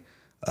mean?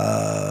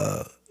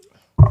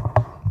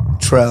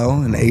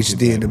 Trell and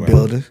HD in the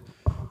building.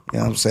 You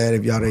know what I'm saying?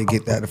 If y'all didn't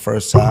get that the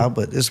first time,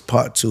 but this is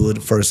part 2 of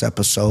the first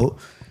episode.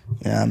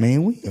 You know what I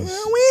mean? We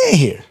ain't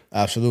here.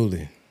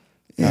 Absolutely.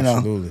 You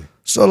know?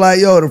 So like,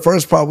 yo, the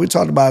first part, we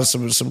talked about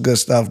some good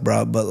stuff,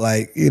 bro. But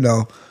like, you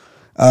know,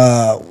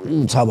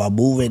 we talk about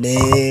moving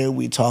in.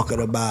 We talking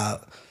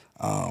about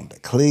the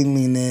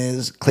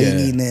cleanliness.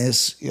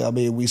 You know what I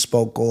mean? We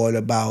spoke on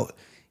about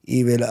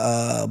even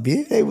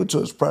being able to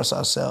express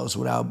ourselves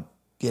without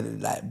getting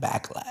that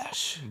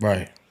backlash.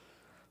 Right.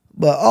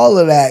 But all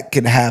of that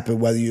can happen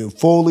whether you're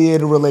fully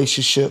in a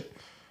relationship.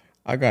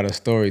 I got a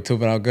story too,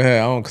 but I'll go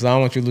ahead. Because I don't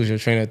want you to lose your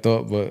train of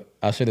thought, but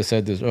I should have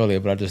said this earlier,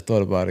 but I just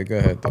thought about it. Go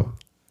ahead, though.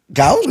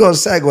 I was going to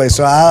segue,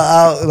 so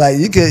I'll like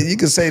you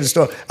can say the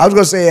story. I was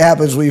going to say it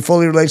happens when you're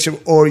fully in a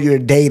relationship or you're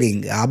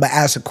dating. I'm going to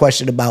ask a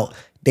question about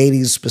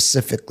dating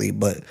specifically,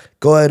 but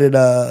go ahead and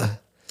All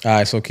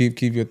right, so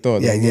keep your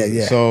thought.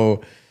 Yeah.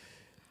 So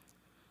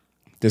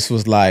this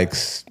was like,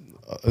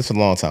 it's a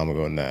long time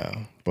ago now,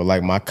 but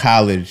like my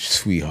college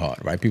sweetheart,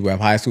 right? People have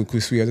high school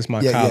sweetheart. This is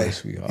my college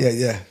sweetheart.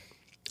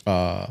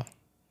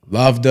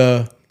 Loved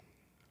her,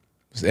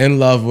 was in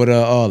love with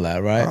her, all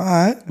that, right? All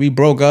right. We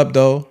broke up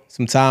though.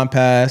 Some time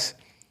passed.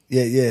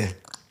 Yeah.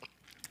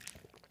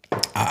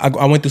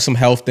 I went through some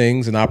health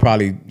things, and I'll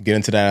probably get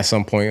into that at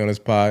some point on this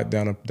pod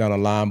down the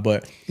line.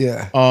 But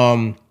yeah,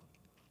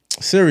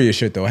 serious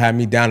shit though. It had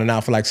me down and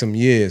out for like some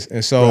years,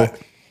 and so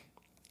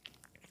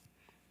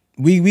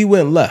we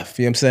went left.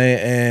 You know what I'm saying?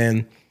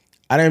 And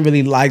I didn't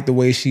really like the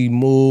way she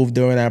moved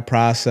during that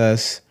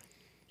process.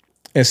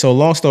 And so,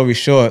 long story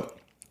short,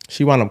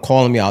 she wound up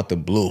calling me out the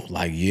blue.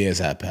 Like years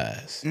had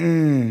passed,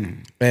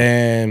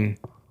 and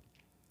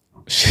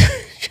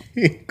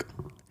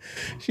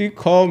she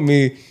called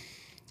me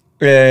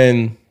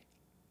and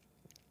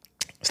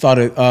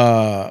started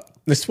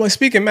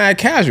speaking mad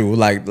casual,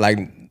 like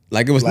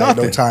it was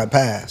nothing. No time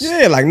passed.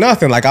 Yeah, like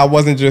nothing. Like I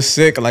wasn't just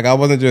sick. Like I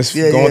wasn't just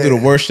going through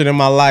the worst shit in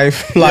my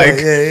life. Like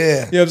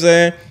yeah. You know what I'm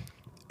saying?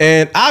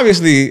 And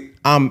obviously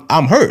I'm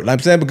hurt. Like I'm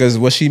saying, because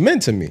what she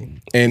meant to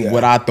me and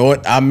what I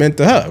thought I meant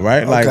to her,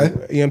 right? Like you know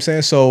what I'm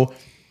saying? So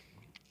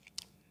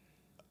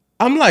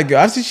I'm like,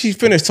 after she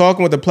finished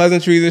talking with the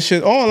pleasantries and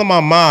shit, all in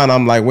my mind,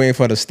 I'm like waiting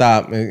for her to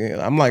stop. And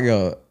I'm like,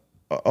 yo,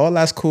 all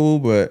that's cool,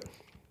 but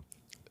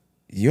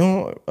you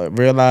don't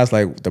realize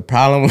like the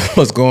problem with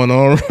what's going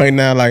on right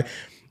now.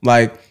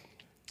 Like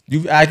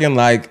you acting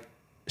like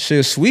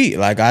shit's sweet.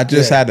 Like I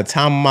just had the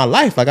time of my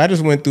life. Like I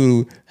just went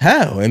through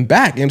hell and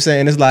back. You know what I'm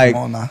saying? It's like,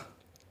 come on now.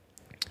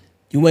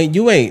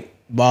 You ain't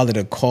bothered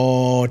to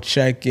call,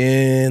 check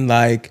in.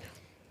 Like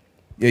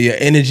your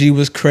energy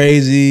was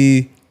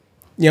crazy.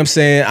 You know what I'm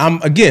saying?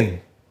 Again,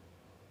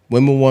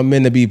 women want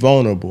men to be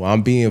vulnerable.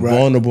 I'm being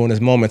vulnerable in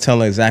this moment,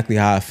 telling exactly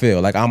how I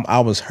feel. Like I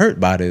was hurt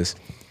by this.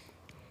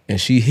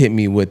 And she hit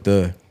me with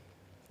the,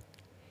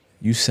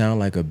 you sound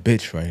like a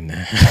bitch right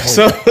now.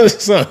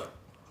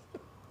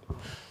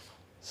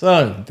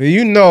 Son, do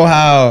you know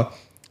how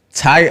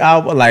tight I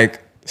was, like,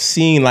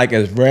 seen like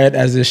as red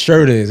as this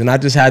shirt is? And I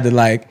just had to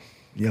like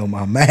Yo,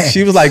 my man.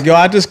 She was like, yo,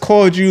 I just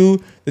called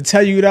you to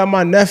tell you that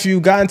my nephew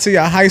got into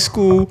your high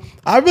school.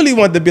 I really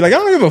wanted to be like, I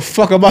don't give a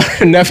fuck about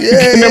her nephew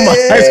getting in my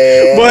high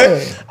school.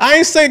 But I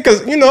ain't saying,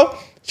 because, you know,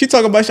 she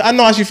talking about, I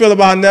know how she feel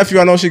about her nephew.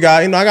 I know she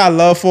got, you know, I got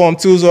love for him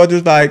too. So I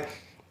just like,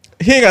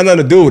 he ain't got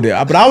nothing to do with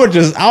it. But I was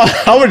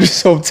just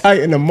so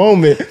tight in the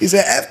moment. He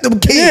said, F them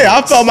kids. Yeah,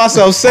 I felt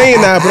myself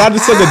saying that, but I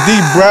just took a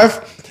deep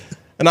breath.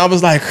 And I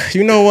was like,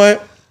 you know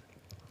what?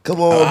 Come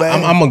on,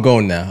 man. I'm going to go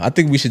now. I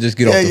think we should just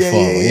get off the phone.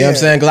 You know what I'm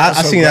saying? Because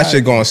I seen that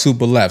shit going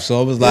super left.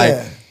 So it was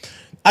like,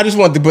 I just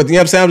wanted to put, you know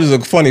what I'm saying? It was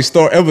just a funny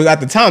story. It was,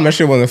 at the time, that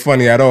shit wasn't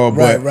funny at all.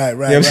 But, right. You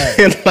know what I'm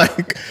saying?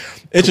 Like,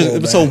 it's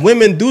just, so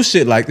women do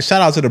shit like,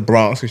 shout out to the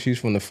Bronx, because she's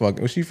from the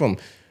fucking, she's from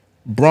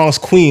Bronx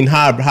Queen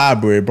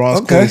hybrid,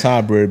 Bronx Queens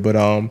hybrid. But,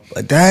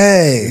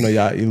 dang. you know,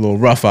 y'all, you a little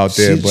rough out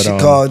there. She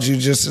called you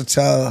just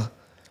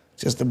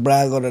to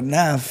brag on the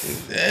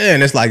knife. Yeah,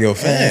 and it's like, yo,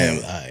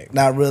 fam, like,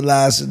 not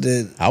realizing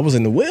that I was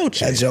in the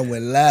wheelchair. that joke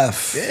went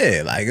left.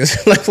 Yeah, like,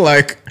 it's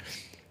like,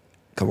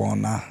 come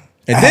on now.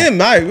 and then,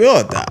 like,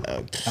 yo,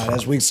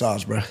 that's weak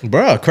sauce, bro.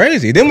 bro,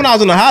 crazy. Then when I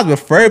was in the hospital,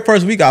 very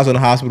first week I was in the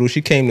hospital,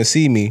 she came to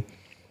see me.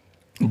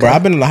 Bro,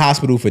 I've been in the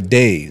hospital for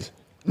days.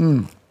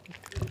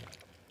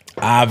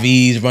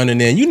 IVs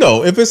running in. You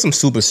know, if it's some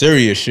super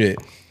serious shit,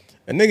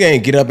 a nigga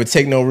ain't get up and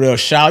take no real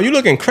shower. You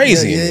looking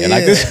crazy in there.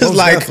 Like, this is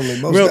like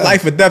real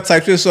life or death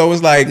type shit. So it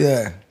was like,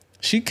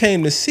 she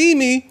came to see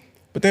me,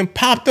 but then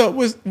popped up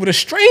with a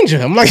stranger.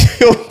 I'm like,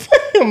 yo,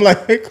 I'm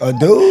like, a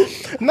dude?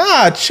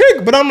 Nah, a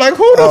chick. But I'm like,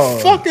 who the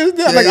fuck is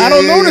that? Like, I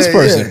don't know this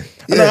person.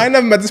 I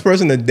never met this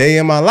person a day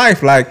in my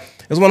life. Like,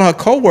 it's one of her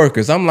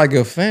coworkers. I'm like,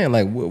 yo, fan,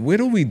 like, where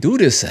do we do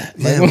this at?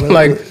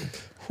 Like,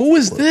 who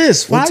is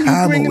this? Why are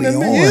you bringing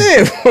them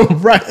in? Yeah,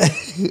 right.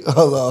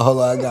 Hold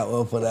on. I got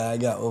one for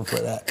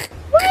that.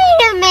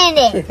 Wait a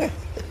minute.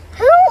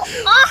 Who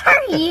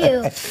are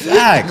you?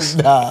 Facts.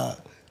 Nah,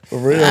 for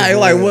real.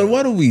 Like,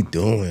 what are we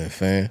doing,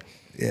 fam?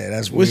 Yeah,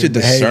 that's what's your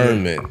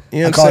discernment?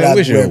 You know what I'm saying?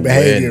 What's your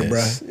behavior,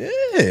 bro? Yeah,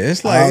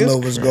 it's like, I don't know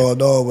what's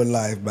going on with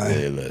life, man.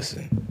 Yeah,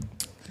 listen.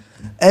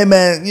 Hey,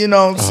 man, you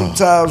know,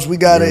 sometimes we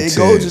gotta. It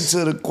goes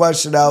into the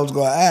question I was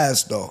gonna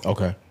ask, though.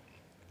 Okay.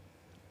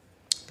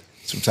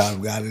 Sometimes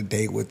we gotta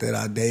date within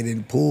our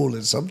dating pool,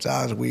 and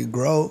sometimes we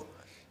grow,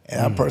 and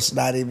our person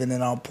not even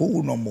in our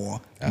pool no more,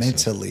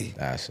 mentally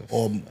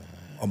or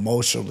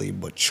emotionally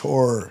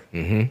mature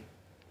in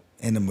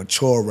the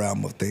mature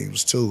realm of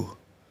things too.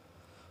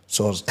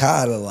 So it's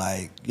kind of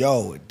like,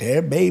 yo,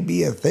 there may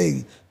be a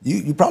thing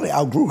you probably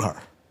outgrew her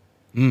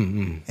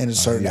in a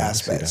certain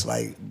aspects,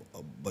 like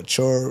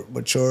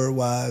mature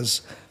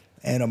wise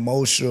and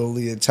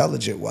emotionally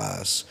intelligent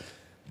wise.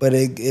 But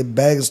it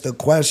begs the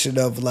question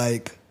of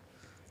like,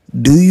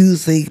 do you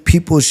think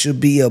people should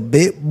be a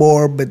bit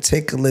more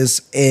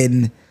meticulous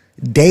in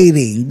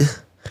dating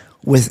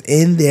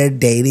within their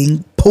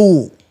dating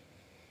pool?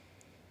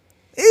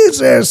 Is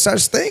there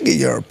such thing in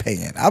your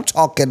opinion? I'm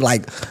talking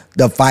like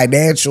the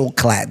financial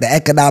class, the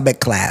economic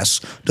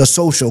class, the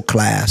social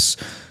class.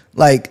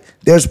 Like,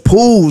 there's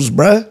pools,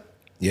 bruh.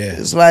 Yeah.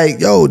 It's like,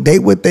 yo, date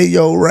within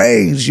your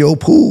range, your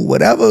pool,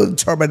 whatever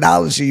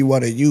terminology you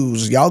want to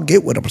use. Y'all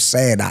get what I'm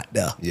saying out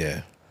there.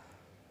 Yeah.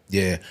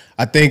 Yeah.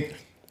 I think,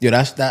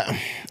 that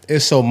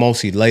it's so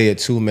multi-layered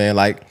too, man.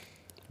 Like,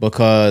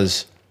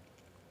 because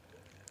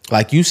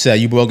like you said,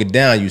 you broke it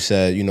down. You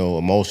said,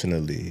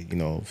 emotionally,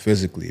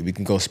 physically. We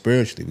can go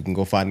spiritually. We can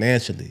go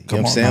financially. You know what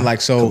I'm saying? Now.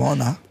 Like, so come on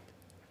now.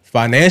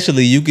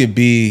 Financially, you could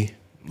be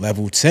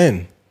level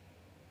 10,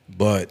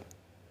 but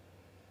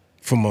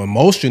from an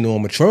emotional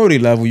maturity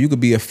level, you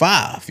could be a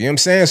 5. You know what I'm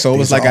saying? So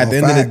it's like at the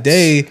end of the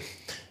day,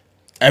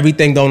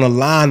 everything don't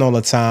align all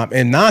the time.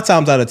 And 9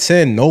 times out of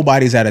 10,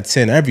 nobody's at a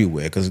 10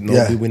 everywhere because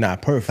we're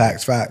not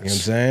perfect. Facts. You know what I'm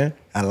saying?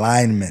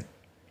 Alignment.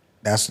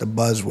 That's the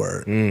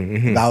buzzword.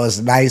 If I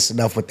was nice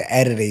enough with the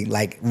editing,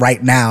 like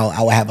right now,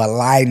 I would have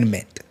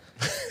alignment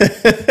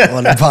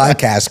on the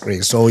podcast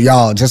screen. So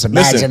y'all, just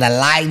imagine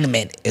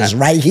alignment is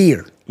right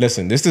here.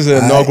 Listen, this is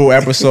an inaugural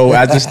episode.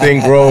 As this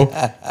thing grow,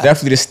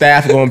 definitely the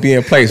staff are going to be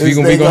in place. We're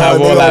going to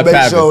have all that make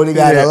happen. Sure they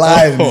got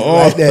alignment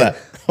right there.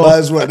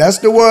 Buzzword. That's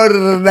the word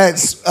of the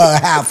next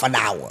half an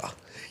hour.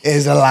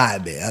 Is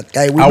alignment.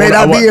 Okay, we may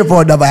not be here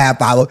for another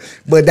half hour,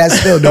 but that's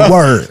still the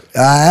word.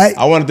 All right.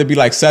 I want it to be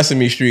like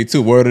Sesame Street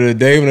too. Word of the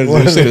day when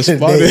Word it says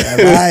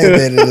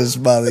alignment is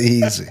mother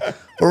easy.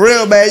 For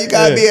real, man, you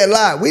gotta be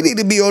aligned. We need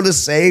to be on the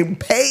same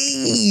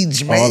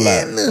page,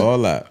 man. All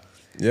that.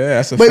 Yeah,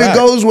 that's a but fact. It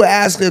goes with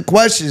asking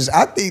questions.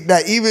 I think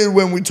that even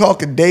when we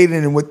talking dating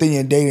and within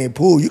your dating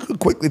pool, you can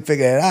quickly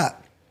figure it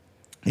out.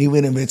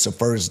 Even if it's a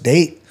first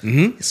date.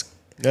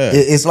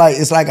 It's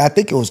like I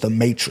think it was The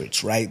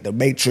Matrix, right? The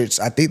Matrix,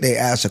 I think they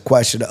asked a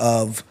question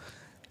of,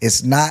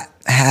 it's not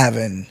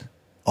having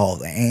all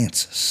the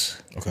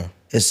answers. Okay.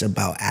 It's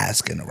about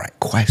asking the right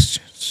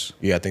questions.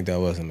 Yeah, I think that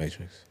was The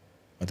Matrix.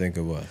 I think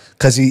it was.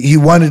 Because he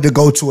wanted to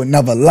go to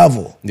another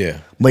level. Yeah.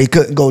 But he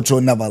couldn't go to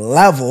another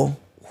level.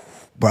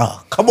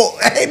 Bruh, come on.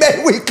 Hey,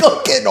 man, we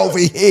cooking over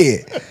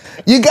here.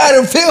 You got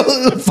to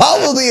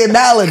follow the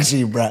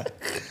analogy, bruh.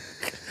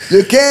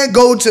 You can't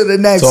go to the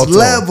next Talk to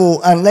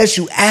level unless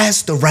you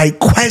ask the right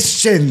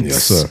questions.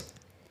 Yes, sir.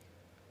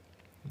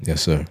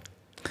 Yes, sir.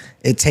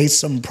 It takes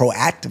some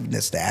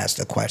proactiveness to ask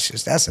the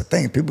questions. That's the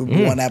thing. People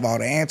want to have all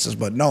the answers,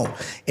 but no.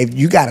 If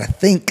you got to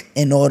think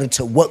in order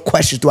to, what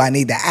questions do I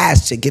need to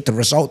ask to get the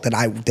result that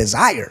I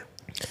desire?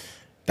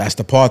 That's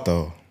the part,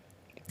 though.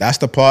 That's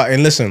the part.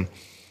 And listen,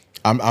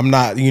 I'm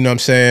not, you know what I'm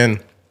saying,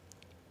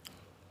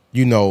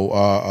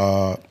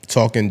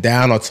 talking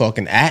down or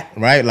talking at,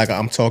 right? Like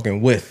I'm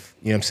talking with,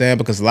 you know what I'm saying?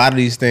 Because a lot of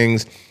these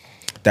things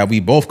that we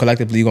both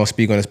collectively going to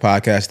speak on this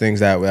podcast, things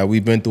that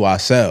we've been through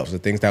ourselves, the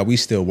things that we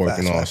still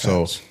working on.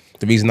 So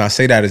the reason I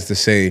say that is to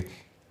say,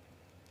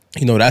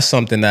 that's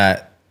something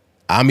that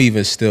I'm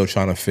even still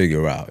trying to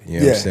figure out, you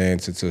know what I'm saying,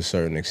 to a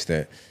certain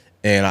extent.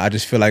 And I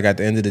just feel like at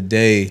the end of the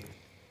day,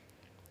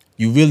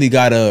 you really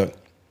got to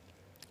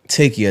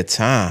take your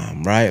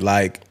time, right?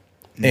 Like,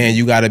 and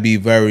you got to be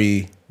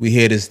very, we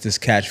hear this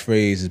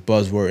catchphrase, this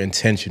buzzword,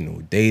 intentional,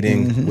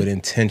 dating with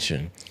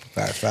intention.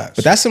 Facts.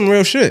 But that's some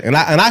real shit. And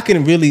I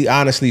can really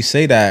honestly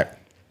say that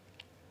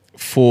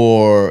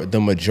for the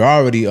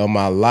majority of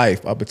my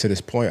life up until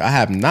this point, I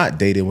have not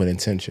dated with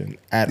intention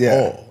at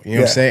all. You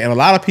know what I'm saying? And a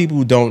lot of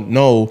people don't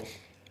know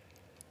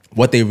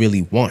what they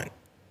really want. You know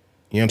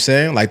what I'm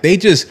saying? Like they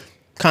just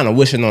kind of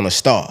wishing on a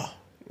star.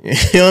 You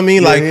know what I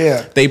mean?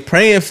 They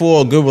praying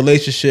for a good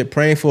relationship,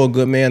 praying for a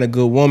good man, a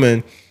good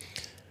woman.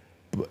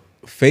 But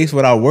faith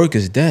without work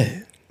is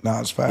dead. No,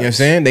 it's facts. You know what I'm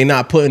saying? They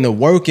not putting the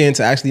work in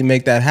to actually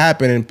make that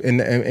happen.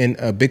 And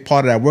a big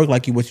part of that work,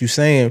 like what you're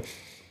saying,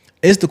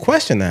 is the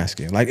question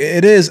asking. Like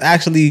it is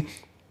actually,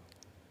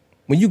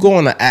 when you go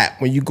on the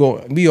app,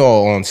 we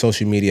all on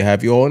social media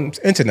heavy, all on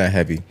internet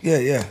heavy.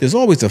 Yeah. There's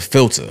always a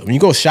filter. When you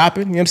go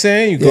shopping, you know what I'm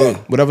saying? You go,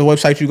 whatever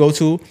website you go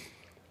to,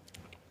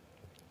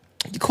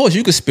 of course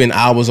you could spend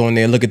hours on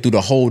there looking through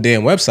the whole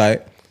damn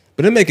website,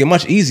 but it make it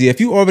much easier. If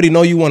you already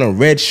know you want a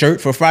red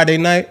shirt for Friday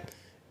night,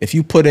 if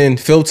you put in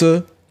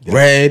filter,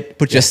 red,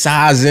 put your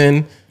size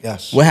in,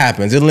 what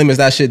happens? It limits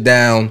that shit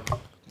down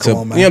to, you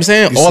know what I'm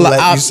saying?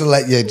 You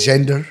select your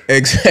gender.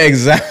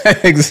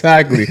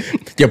 Exactly.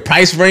 Your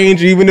price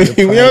range, even if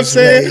you know what I'm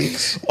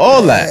saying?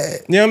 All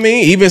that. You know what I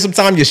mean? Even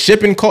sometimes your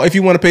shipping cost, if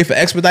you want to pay for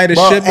expedited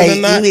shipping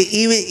or not.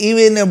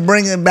 Even to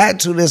bring it back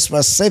to the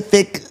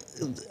specific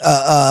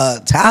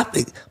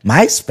topic,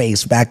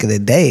 MySpace back in the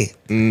day.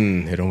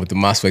 Hit on with the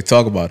MySpace.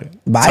 Talk about it.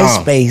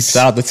 MySpace.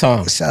 Shout out to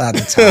Tom. Shout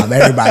out to Tom,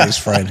 everybody's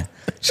friend.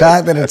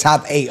 Shout out to the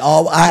top 8.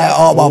 I had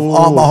all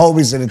my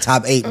homies in the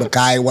top 8, but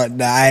I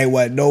ain't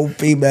want no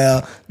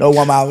female, no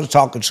woman I was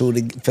talking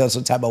to feel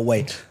some type of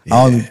way.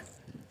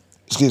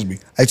 Excuse me.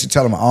 I used to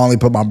tell them I only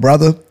put my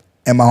brother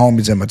and my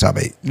homies in my top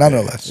 8. None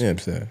of less. Yeah, I'm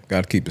saying.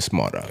 Gotta keep it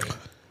smart out here.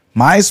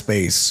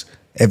 MySpace,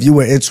 if you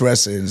were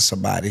interested in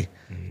somebody,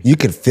 you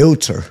could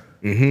filter.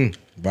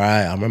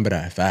 Right, I remember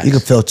that. Facts. You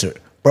could filter.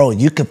 Bro,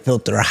 you could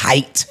filter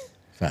height.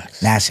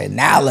 Facts.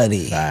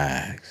 Nationality.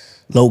 Facts.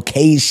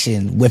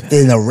 Location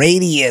within a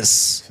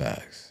radius.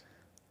 Facts.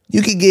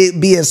 You could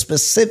be as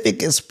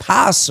specific as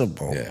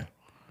possible. Yeah.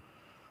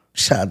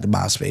 Shout out to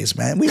MySpace,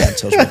 man. We got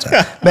to touch one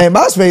time. Man,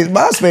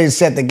 MySpace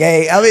set the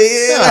game. I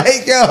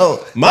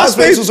mean,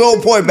 MySpace was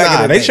on point back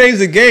in the day. They changed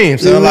the game.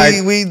 So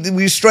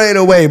we strayed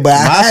away, but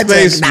I had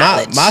to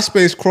acknowledge.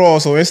 MySpace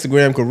crawls so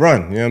Instagram could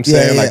run. You know what I'm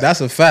saying? Like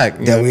that's a fact.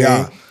 You know we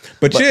are.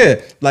 But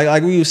yeah,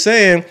 like we were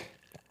saying,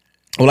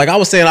 or like I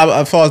was saying,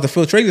 as far as the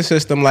filtration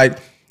system, like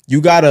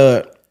you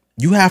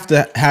have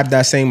to have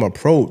that same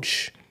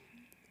approach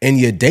in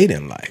your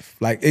dating life.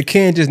 Like it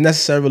can't just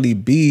necessarily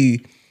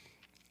be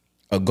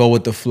a go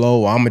with the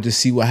flow, or I'm gonna just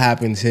see what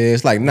happens here.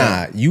 It's like,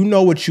 nah, you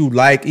know what you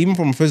like, even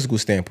from a physical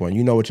standpoint,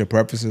 you know what your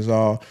preferences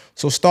are.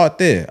 So start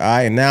there, all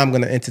right? And now I'm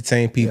gonna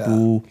entertain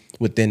people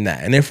within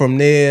that. And then from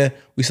there,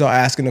 we start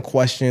asking the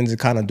questions and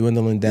kind of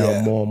dwindling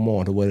down more and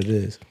more to what it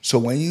is. So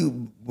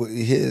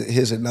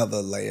here's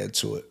another layer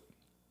to it.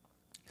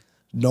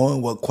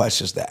 Knowing what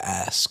questions to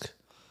ask.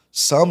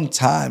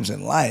 Sometimes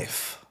in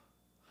life,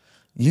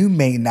 you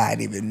may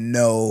not even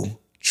know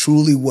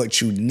truly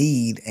what you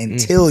need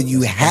until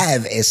you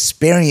have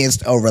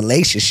experienced a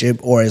relationship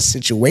or a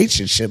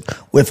situationship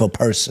with a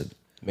person.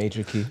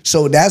 Major key.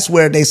 So that's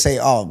where they say,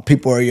 oh,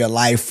 people are in your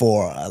life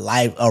for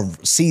a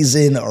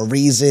season, a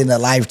reason, a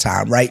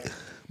lifetime, right?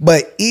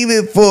 But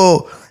even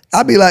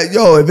I'll be like,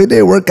 yo, if it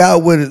didn't work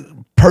out with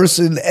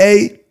person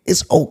A,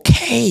 it's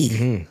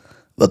okay.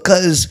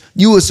 Because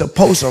you were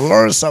supposed to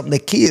learn something. The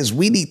key is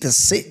we need to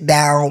sit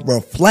down,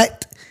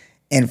 reflect,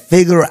 and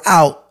figure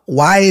out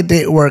why it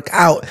didn't work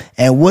out,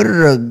 and what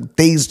are the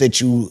things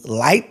that you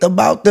liked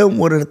about them?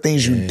 What are the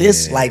things you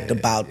disliked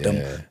about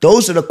them?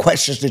 Those are the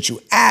questions that you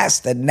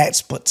ask the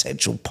next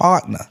potential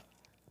partner.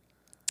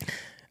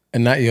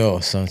 And not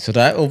yours, son. So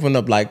that opened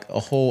up like a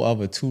whole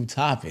other 2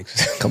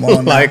 topics. Come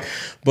on, like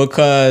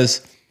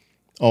because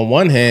on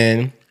one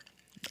hand,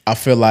 I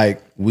feel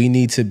like we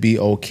need to be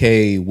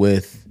okay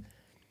with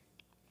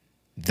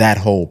that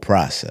whole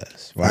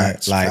process,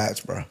 right?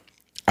 Facts, bro.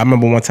 I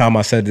remember one time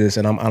I said this,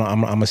 and I'm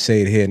gonna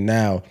say it here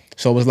now.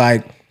 So it was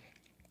like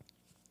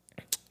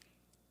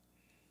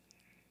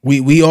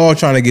we all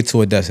trying to get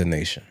to a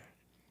destination,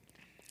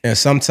 And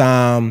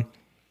sometimes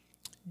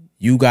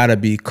you gotta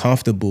be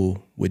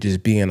comfortable with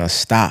just being a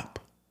stop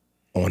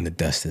on the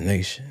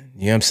destination.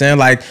 You know what I'm saying?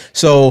 Like,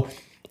 so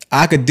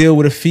I could deal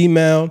with a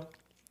female.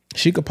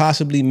 She could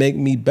possibly make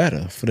me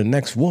better for the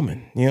next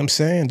woman. You know what I'm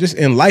saying? Just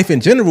in life in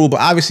general, but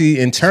obviously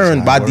in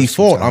turn, by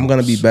default, I'm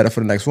gonna be better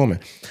for the next woman.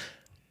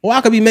 Or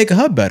I could be making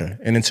her better.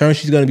 And in turn,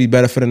 she's gonna be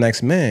better for the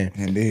next man.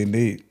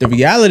 Indeed. The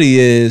reality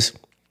is,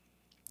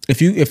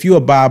 if you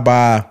abide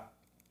by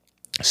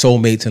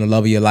soulmates and the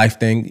love of your life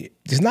thing,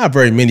 there's not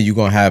very many you're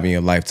gonna have in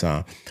your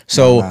lifetime.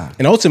 So,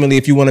 and ultimately,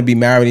 if you want to be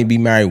married and be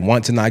married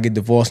once and not get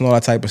divorced and all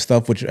that type of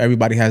stuff, which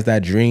everybody has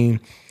that dream,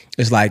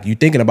 it's like you're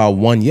thinking about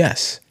one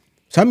yes.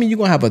 So I mean, you're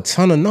gonna have a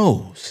ton of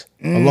no's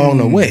along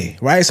the way,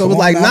 right? So it's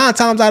like 9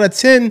 times out of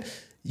 10,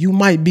 you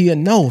might be a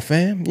no,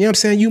 fam. You know what I'm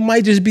saying? You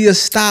might just be a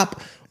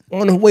stop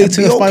on the way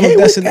to the final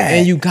destination,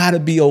 and you gotta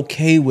be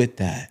okay with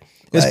that.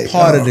 It's like,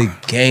 part of the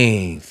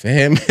game,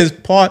 fam. It's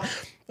part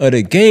of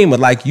the game. But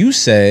like you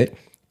said,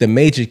 the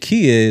major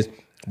key is,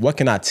 what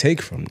can I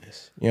take from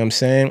this? You know what I'm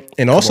saying?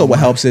 And also what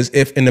helps is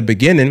if in the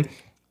beginning,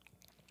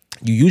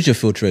 you use your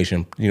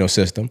filtration,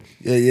 system.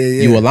 Yeah.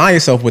 You align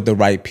yourself with the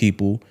right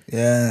people.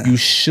 Yeah. You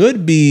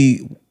should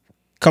be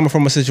coming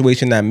from a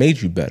situation that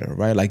made you better,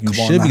 right? Like you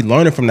should be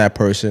learning from that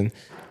person.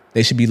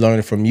 They should be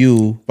learning from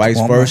you, vice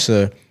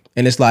versa.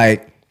 And it's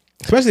like,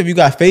 especially if you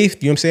got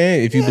faith, you know what I'm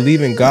saying? If you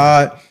believe in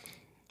God,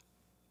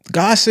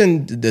 God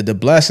send the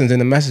blessings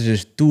and the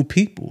messages through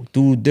people,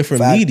 through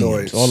different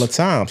mediums all the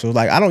time. So it's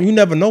like, you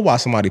never know why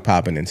somebody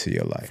popping into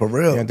your life. For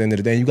real. At the end of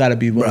the day, you got to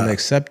be willing to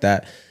accept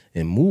that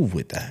and move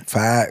with that.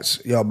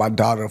 Facts. Yo, my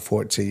daughter,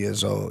 14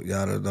 years old.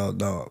 Y'all don't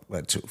know.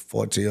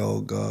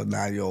 14-year-old girl,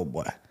 9-year-old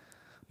boy.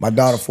 My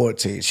daughter,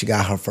 14, she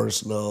got her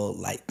first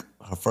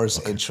her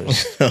first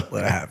interest,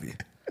 what have you.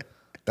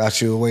 Thought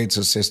she would wait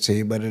till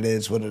 16, but it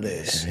is what it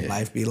is. Yeah.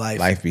 Life be life.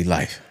 Life be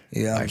life.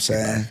 You know what I'm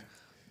saying?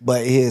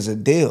 But here's the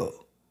deal.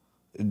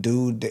 The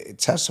dude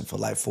tested for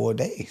like 4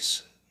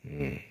 days.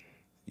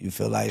 You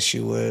feel like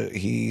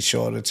he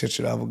showed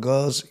attention to other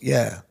girls?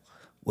 Yeah.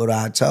 What do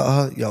I tell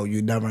her? Yo,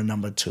 you never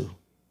number 2.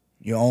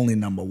 You're only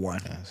number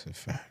 1. That's a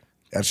fact.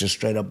 That's just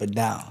straight up and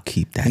down.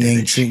 Keep that. He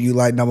ain't treat you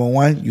like number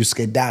 1, you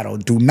skedaddle.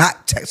 Do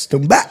not text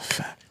him back.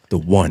 The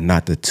 1,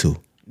 not the 2.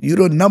 You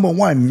the number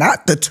 1,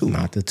 not the 2.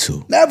 Not the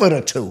 2. Never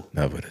the 2.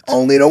 Never the 2.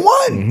 Only the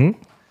 1.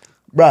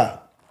 Bruh.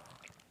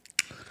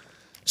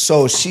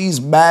 So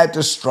she's mad,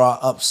 distraught,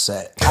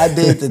 upset. I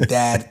did the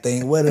dad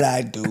thing. What did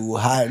I do?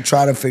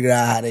 Try to figure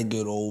out how they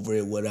get over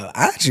it, whatever.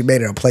 I actually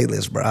made her a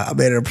playlist, bro. I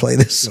made her a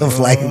playlist of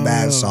like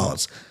mad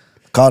songs.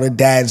 Called it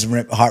Dad's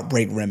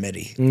Heartbreak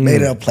Remedy.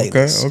 Made her a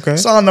playlist. Okay.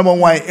 Song number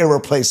 1,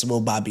 Irreplaceable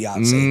by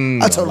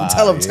Beyonce. I told him,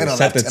 tell him 10 on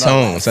Set that. the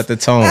tone. Set the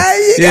tone.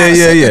 Yeah.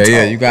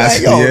 You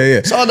guys.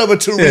 Yeah. Song number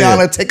 2,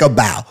 Rihanna, Take a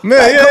Bow. Come on,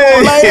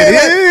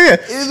 man.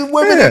 It's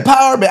women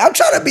empowerment. I'm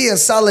trying to be a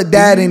solid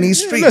dad in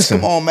these streets.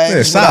 Listen, come on, man.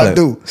 That's solid. what I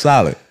do.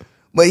 Solid.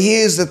 But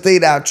here's the thing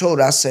that I told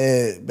her. I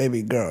said,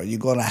 baby girl, you're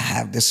going to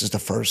have, this is the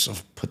first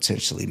of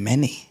potentially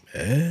many.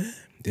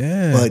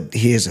 Yeah. But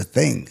here's the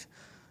thing.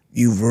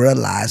 You've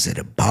realized that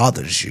it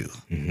bothers you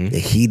that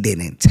he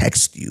didn't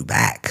text you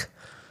back.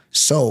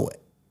 So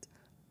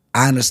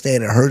I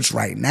understand it hurts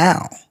right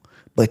now,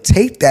 but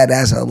take that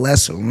as a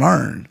lesson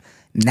learned.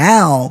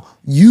 Now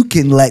you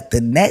can let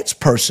the next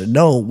person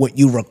know what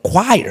you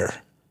require.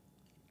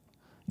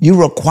 You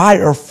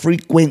require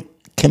frequent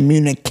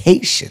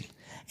communication.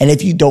 And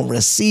if you don't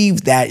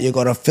receive that, you're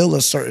going to feel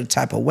a certain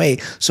type of way.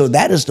 So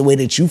that is the way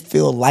that you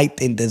feel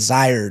liked and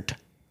desired,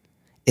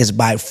 is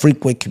by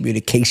frequent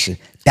communication.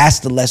 That's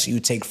the lesson you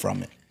take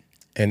from it.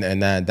 And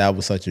that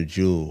was such a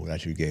jewel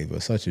that you gave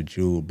us. Such a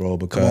jewel, bro.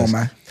 Because come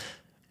on, man.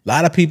 A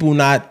lot of people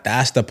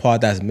that's the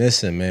part that's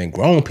missing, man.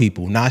 Grown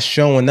people not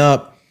showing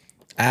up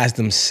as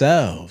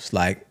themselves.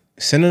 Like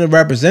sending a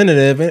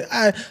representative. And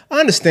I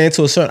understand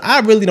to a certain,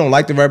 I really don't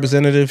like the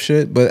representative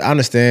shit, but I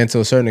understand to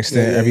a certain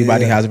extent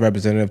everybody has a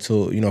representative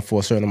to, for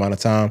a certain amount of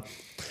time.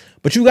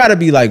 But you gotta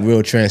be like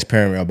real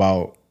transparent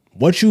about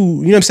what you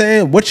know what I'm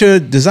saying? What your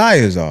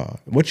desires are,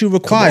 what you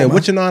require,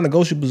 what your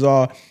non-negotiables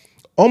are,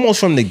 almost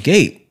from the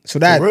gate. So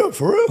that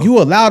for real.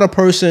 You allow the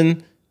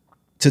person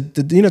to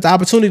the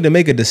opportunity to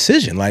make a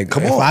decision. Like,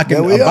 if I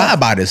can abide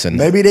by this or not.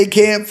 Maybe they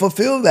can't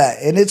fulfill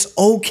that. And it's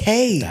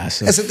okay. That's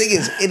the thing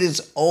is, it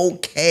is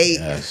okay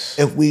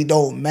if we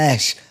don't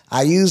mesh.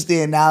 I used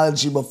the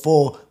analogy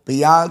before.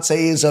 Beyonce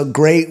is a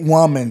great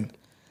woman.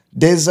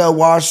 Denzel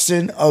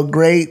Washington, a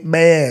great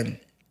man.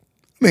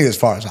 I mean, as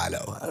far as I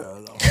know. I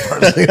don't know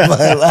personally,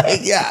 but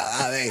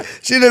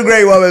she's a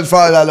great woman as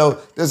far as I know.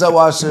 Denzel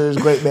Washington is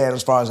a great man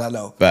as far as I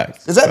know.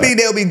 Facts. Does that mean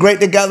they'll be great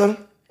together?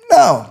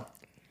 No.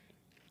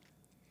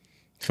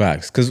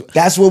 Facts. Because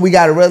that's what we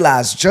got to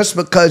realize. Just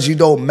because you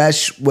don't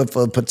mesh with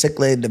a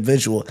particular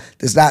individual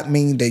does not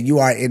mean that you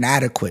are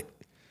inadequate.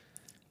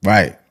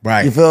 Right.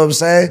 You feel what I'm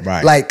saying?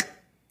 Right. Like,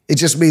 it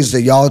just means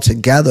that y'all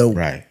together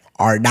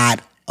are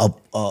not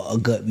a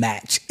good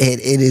match. It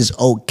is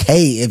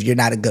okay if you're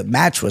not a good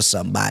match with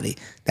somebody.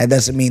 That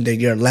doesn't mean that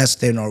you're less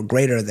than or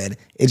greater than.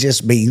 It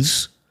just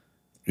means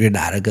you're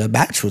not a good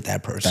match with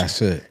that person.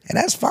 That's it. And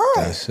that's fine.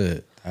 That's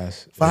it.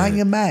 Find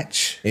your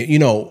match. You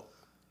know,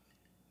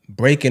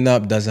 breaking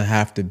up doesn't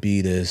have to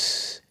be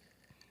this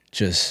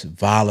just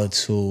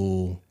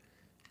volatile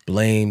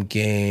blame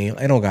game.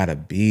 It don't gotta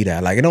be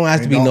that. Like, it don't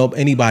have to be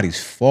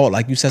anybody's fault.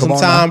 Like you said,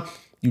 sometimes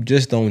you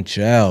just don't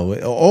gel.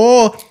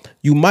 Or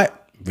you might,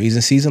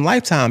 reason, season,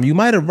 lifetime, you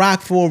might have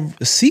rocked for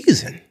a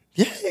season.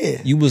 Yeah.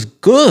 You was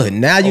good.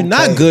 Now you're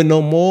not good no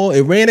more.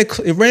 It ran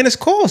its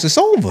course. It's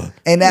over.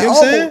 And that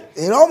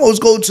it almost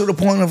goes to the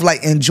point of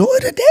like, enjoy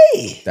the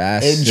day.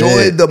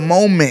 Enjoy the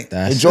moment.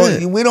 Enjoy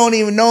it. We don't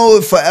even know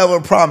if forever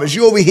promise.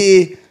 You over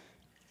here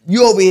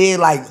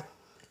like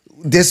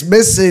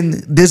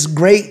dismissing this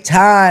great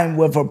time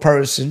with a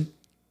person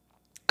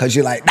because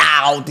you're like, nah,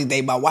 I don't think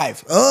they my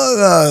wife.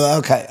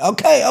 Okay.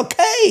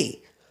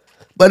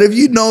 But if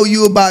you know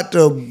you about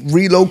to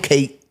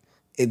relocate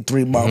in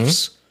 3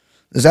 months,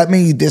 does that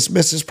mean you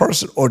dismiss this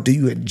person, or do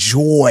you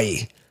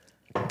enjoy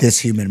this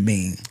human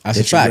being That's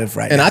that a fact. you live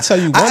right and now? I tell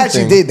you one thing. I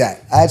actually did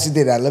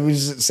that. Let me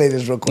just say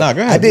this real quick. Nah,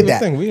 go ahead. I did Do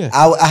that. your thing. Yeah.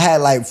 I had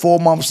like 4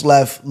 months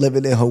left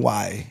living in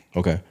Hawaii.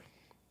 Okay.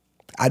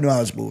 I knew I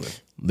was moving.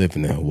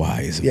 Living in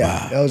Hawaii is a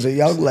vibe. There was a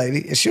young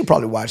lady, and she'll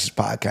probably watch this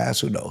podcast,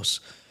 who knows.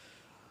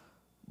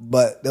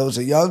 But there was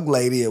a young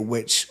lady in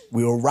which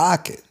we were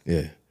rocking.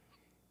 Yeah.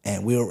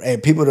 And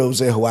people that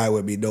was in Hawaii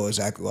with me know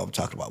exactly what I'm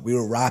talking about. We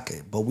were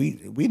rocking, but we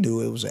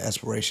knew it was an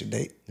expiration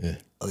date. Yeah.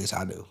 At least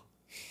I knew.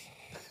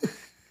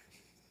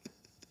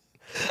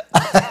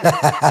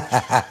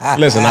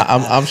 Listen,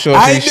 I'm sure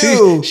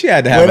she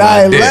had to have when an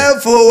I idea.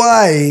 left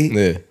Hawaii.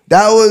 Yeah.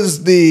 That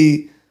was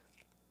the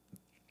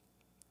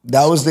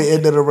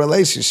end of the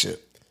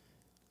relationship.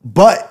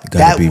 But You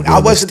gotta be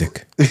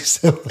realistic.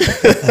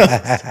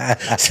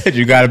 Said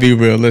you gotta be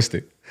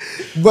realistic.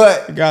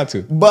 But You got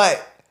to.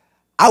 But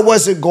I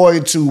wasn't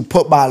going to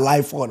put my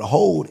life on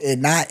hold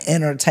and not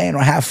entertain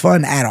or have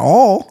fun at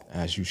all.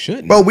 As you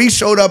shouldn't. But we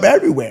showed up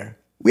everywhere.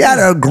 We had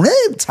a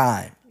grand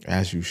time.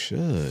 As you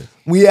should.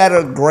 We had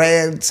a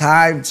grand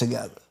time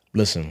together.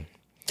 Listen.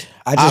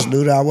 I just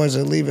knew that I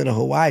wasn't leaving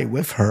Hawaii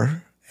with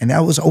her, and that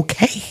was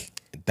okay.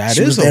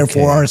 She was there okay.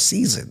 for our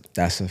season.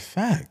 That's a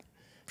fact.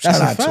 Shout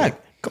That's out a to fact.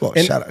 her. Come on,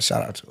 And-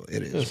 shout out to her.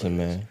 It is. Listen,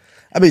 man.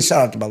 I mean,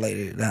 shout out to my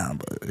lady now,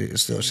 but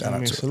it's still shout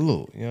out to her.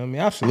 Salute. You know what I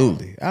mean?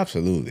 Absolutely.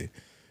 Absolutely.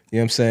 You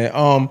know what I'm saying?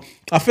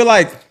 I feel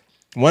like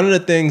one of the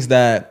things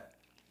that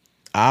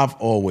I've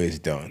always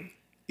done,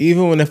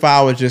 even if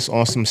I was just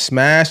on some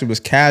smash, it was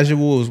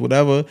casual, it was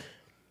whatever,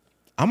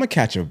 I'm gonna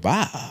catch a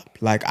vibe.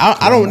 Like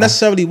I don't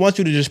necessarily want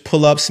you to just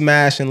pull up,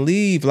 smash, and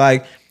leave.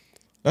 Like,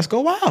 let's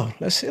go out.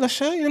 Let's show,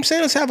 you know what I'm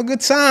saying? Let's have a good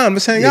time.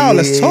 Let's hang out.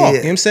 Let's talk. You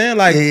know what I'm saying?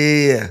 Like,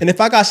 and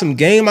if I got some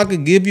game I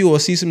could give you or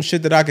see some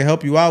shit that I can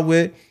help you out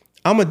with,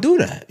 I'm gonna do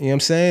that. You know what I'm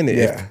saying?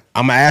 If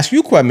I'm gonna ask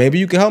you a question. Maybe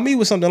you can help me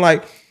with something.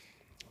 Like,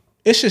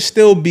 it should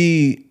still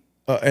be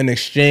an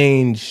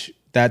exchange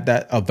that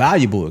a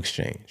valuable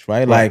exchange,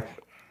 right? Like,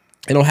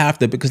 it don't have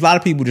to, because a lot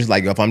of people just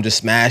like, if I'm just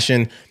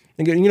smashing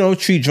and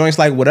treat joints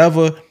like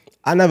whatever.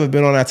 I never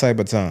been on that type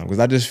of time because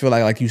I just feel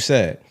like you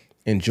said,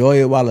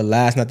 enjoy it while it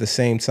lasts. And at the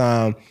same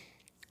time,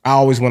 I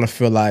always want to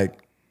feel like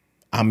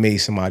I made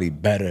somebody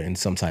better in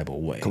some type of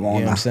way. Come on, you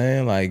know what I'm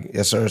saying? Like,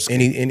 yes, sir.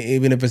 And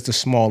even if it's the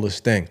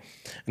smallest thing,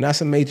 and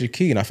that's a major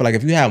key. And I feel like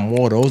if you have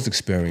more of those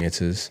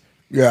experiences,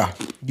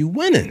 you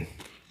winning.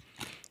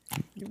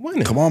 You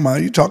winning. Come on,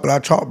 man. You talking our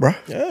talk, bro.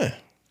 Yeah,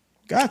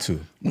 got to.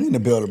 We in the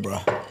building, bro.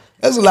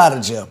 There's a lot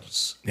of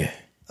gems. Yeah,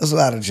 there's a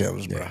lot of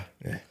gems, bro.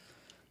 Yeah.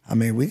 I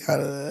mean,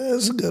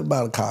 it's a good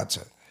amount of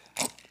content.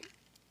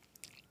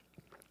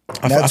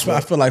 I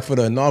feel like for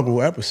the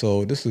inaugural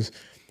episode,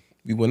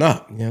 we went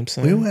up. You know what I'm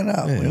saying? We went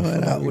up. Yeah,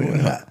 we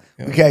went up.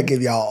 We can't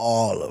give y'all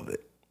all of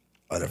it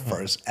on the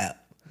first app.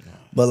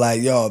 But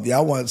like, yo, if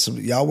y'all want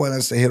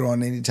us to hit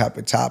on any type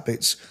of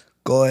topics,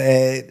 go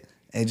ahead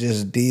and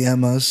just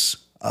DM us.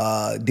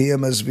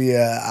 DM us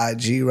via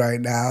IG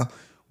right now.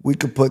 We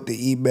could put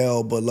the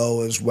email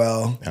below as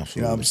well. Absolutely.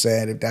 You know what I'm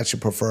saying? If that's your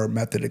preferred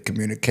method of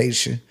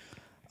communication.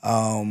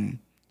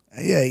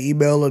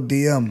 Email or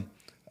DM.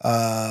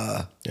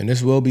 And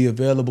this will be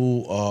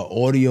available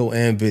audio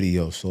and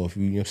video. So if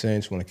you know what I'm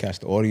saying, just want to catch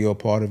the audio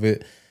part of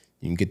it,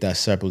 you can get that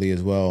separately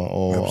as well.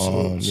 Or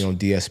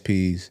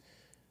DSPs.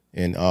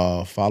 And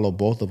follow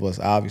both of us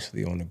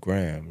obviously on the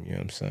gram. You know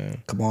what I'm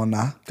saying? Come on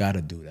now.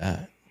 Gotta do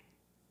that.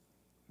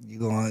 You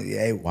going,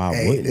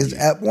 wouldn't this you?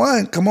 app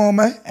one. Come on,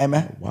 man. Hey,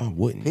 man. Why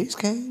wouldn't you? Peace,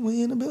 King.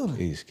 We in the building.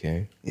 Peace,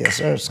 King. Yes,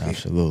 sir. Ski.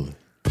 Absolutely.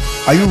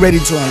 Are you ready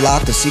to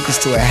unlock the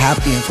secrets to a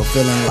happy and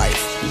fulfilling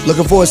life?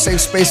 Looking for a safe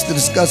space to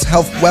discuss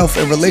health, wealth,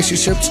 and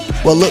relationships?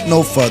 Well, look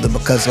no further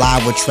because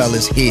Live with Trell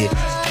is here.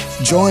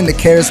 Join the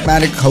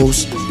charismatic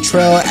host,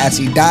 Trell, as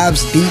he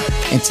dives deep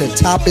into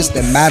topics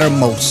that matter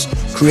most,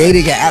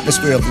 creating an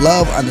atmosphere of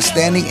love,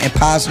 understanding, and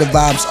positive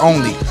vibes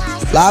only.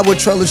 Live with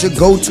Trell is your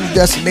go-to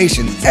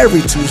destination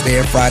every Tuesday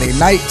and Friday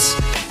nights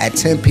at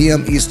 10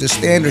 p.m. Eastern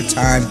Standard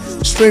Time,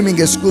 streaming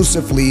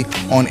exclusively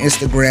on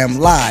Instagram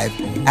Live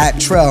at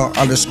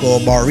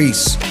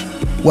Trell_Maurice.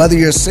 Whether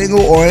you're single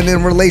or in a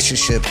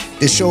relationship,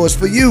 this show is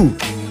for you.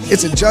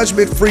 It's a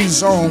judgment-free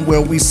zone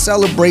where we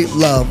celebrate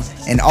love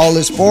in all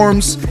its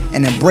forms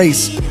and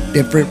embrace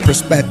different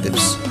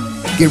perspectives.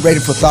 Get ready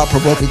for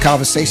thought-provoking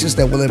conversations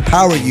that will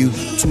empower you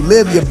to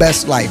live your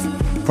best life.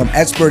 From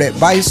expert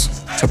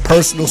advice to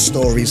personal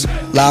stories,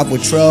 Live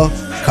with Trell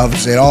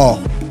covers it all.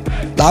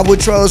 Live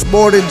with Trell is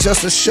more than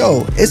just a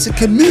show. It's a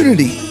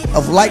community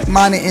of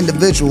like-minded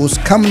individuals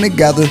coming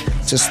together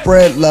to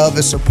spread love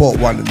and support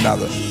one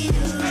another.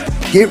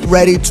 Get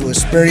ready to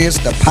experience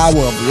the power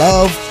of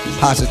love,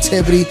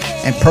 positivity,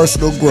 and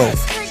personal growth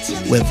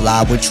with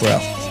Live with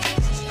Trell.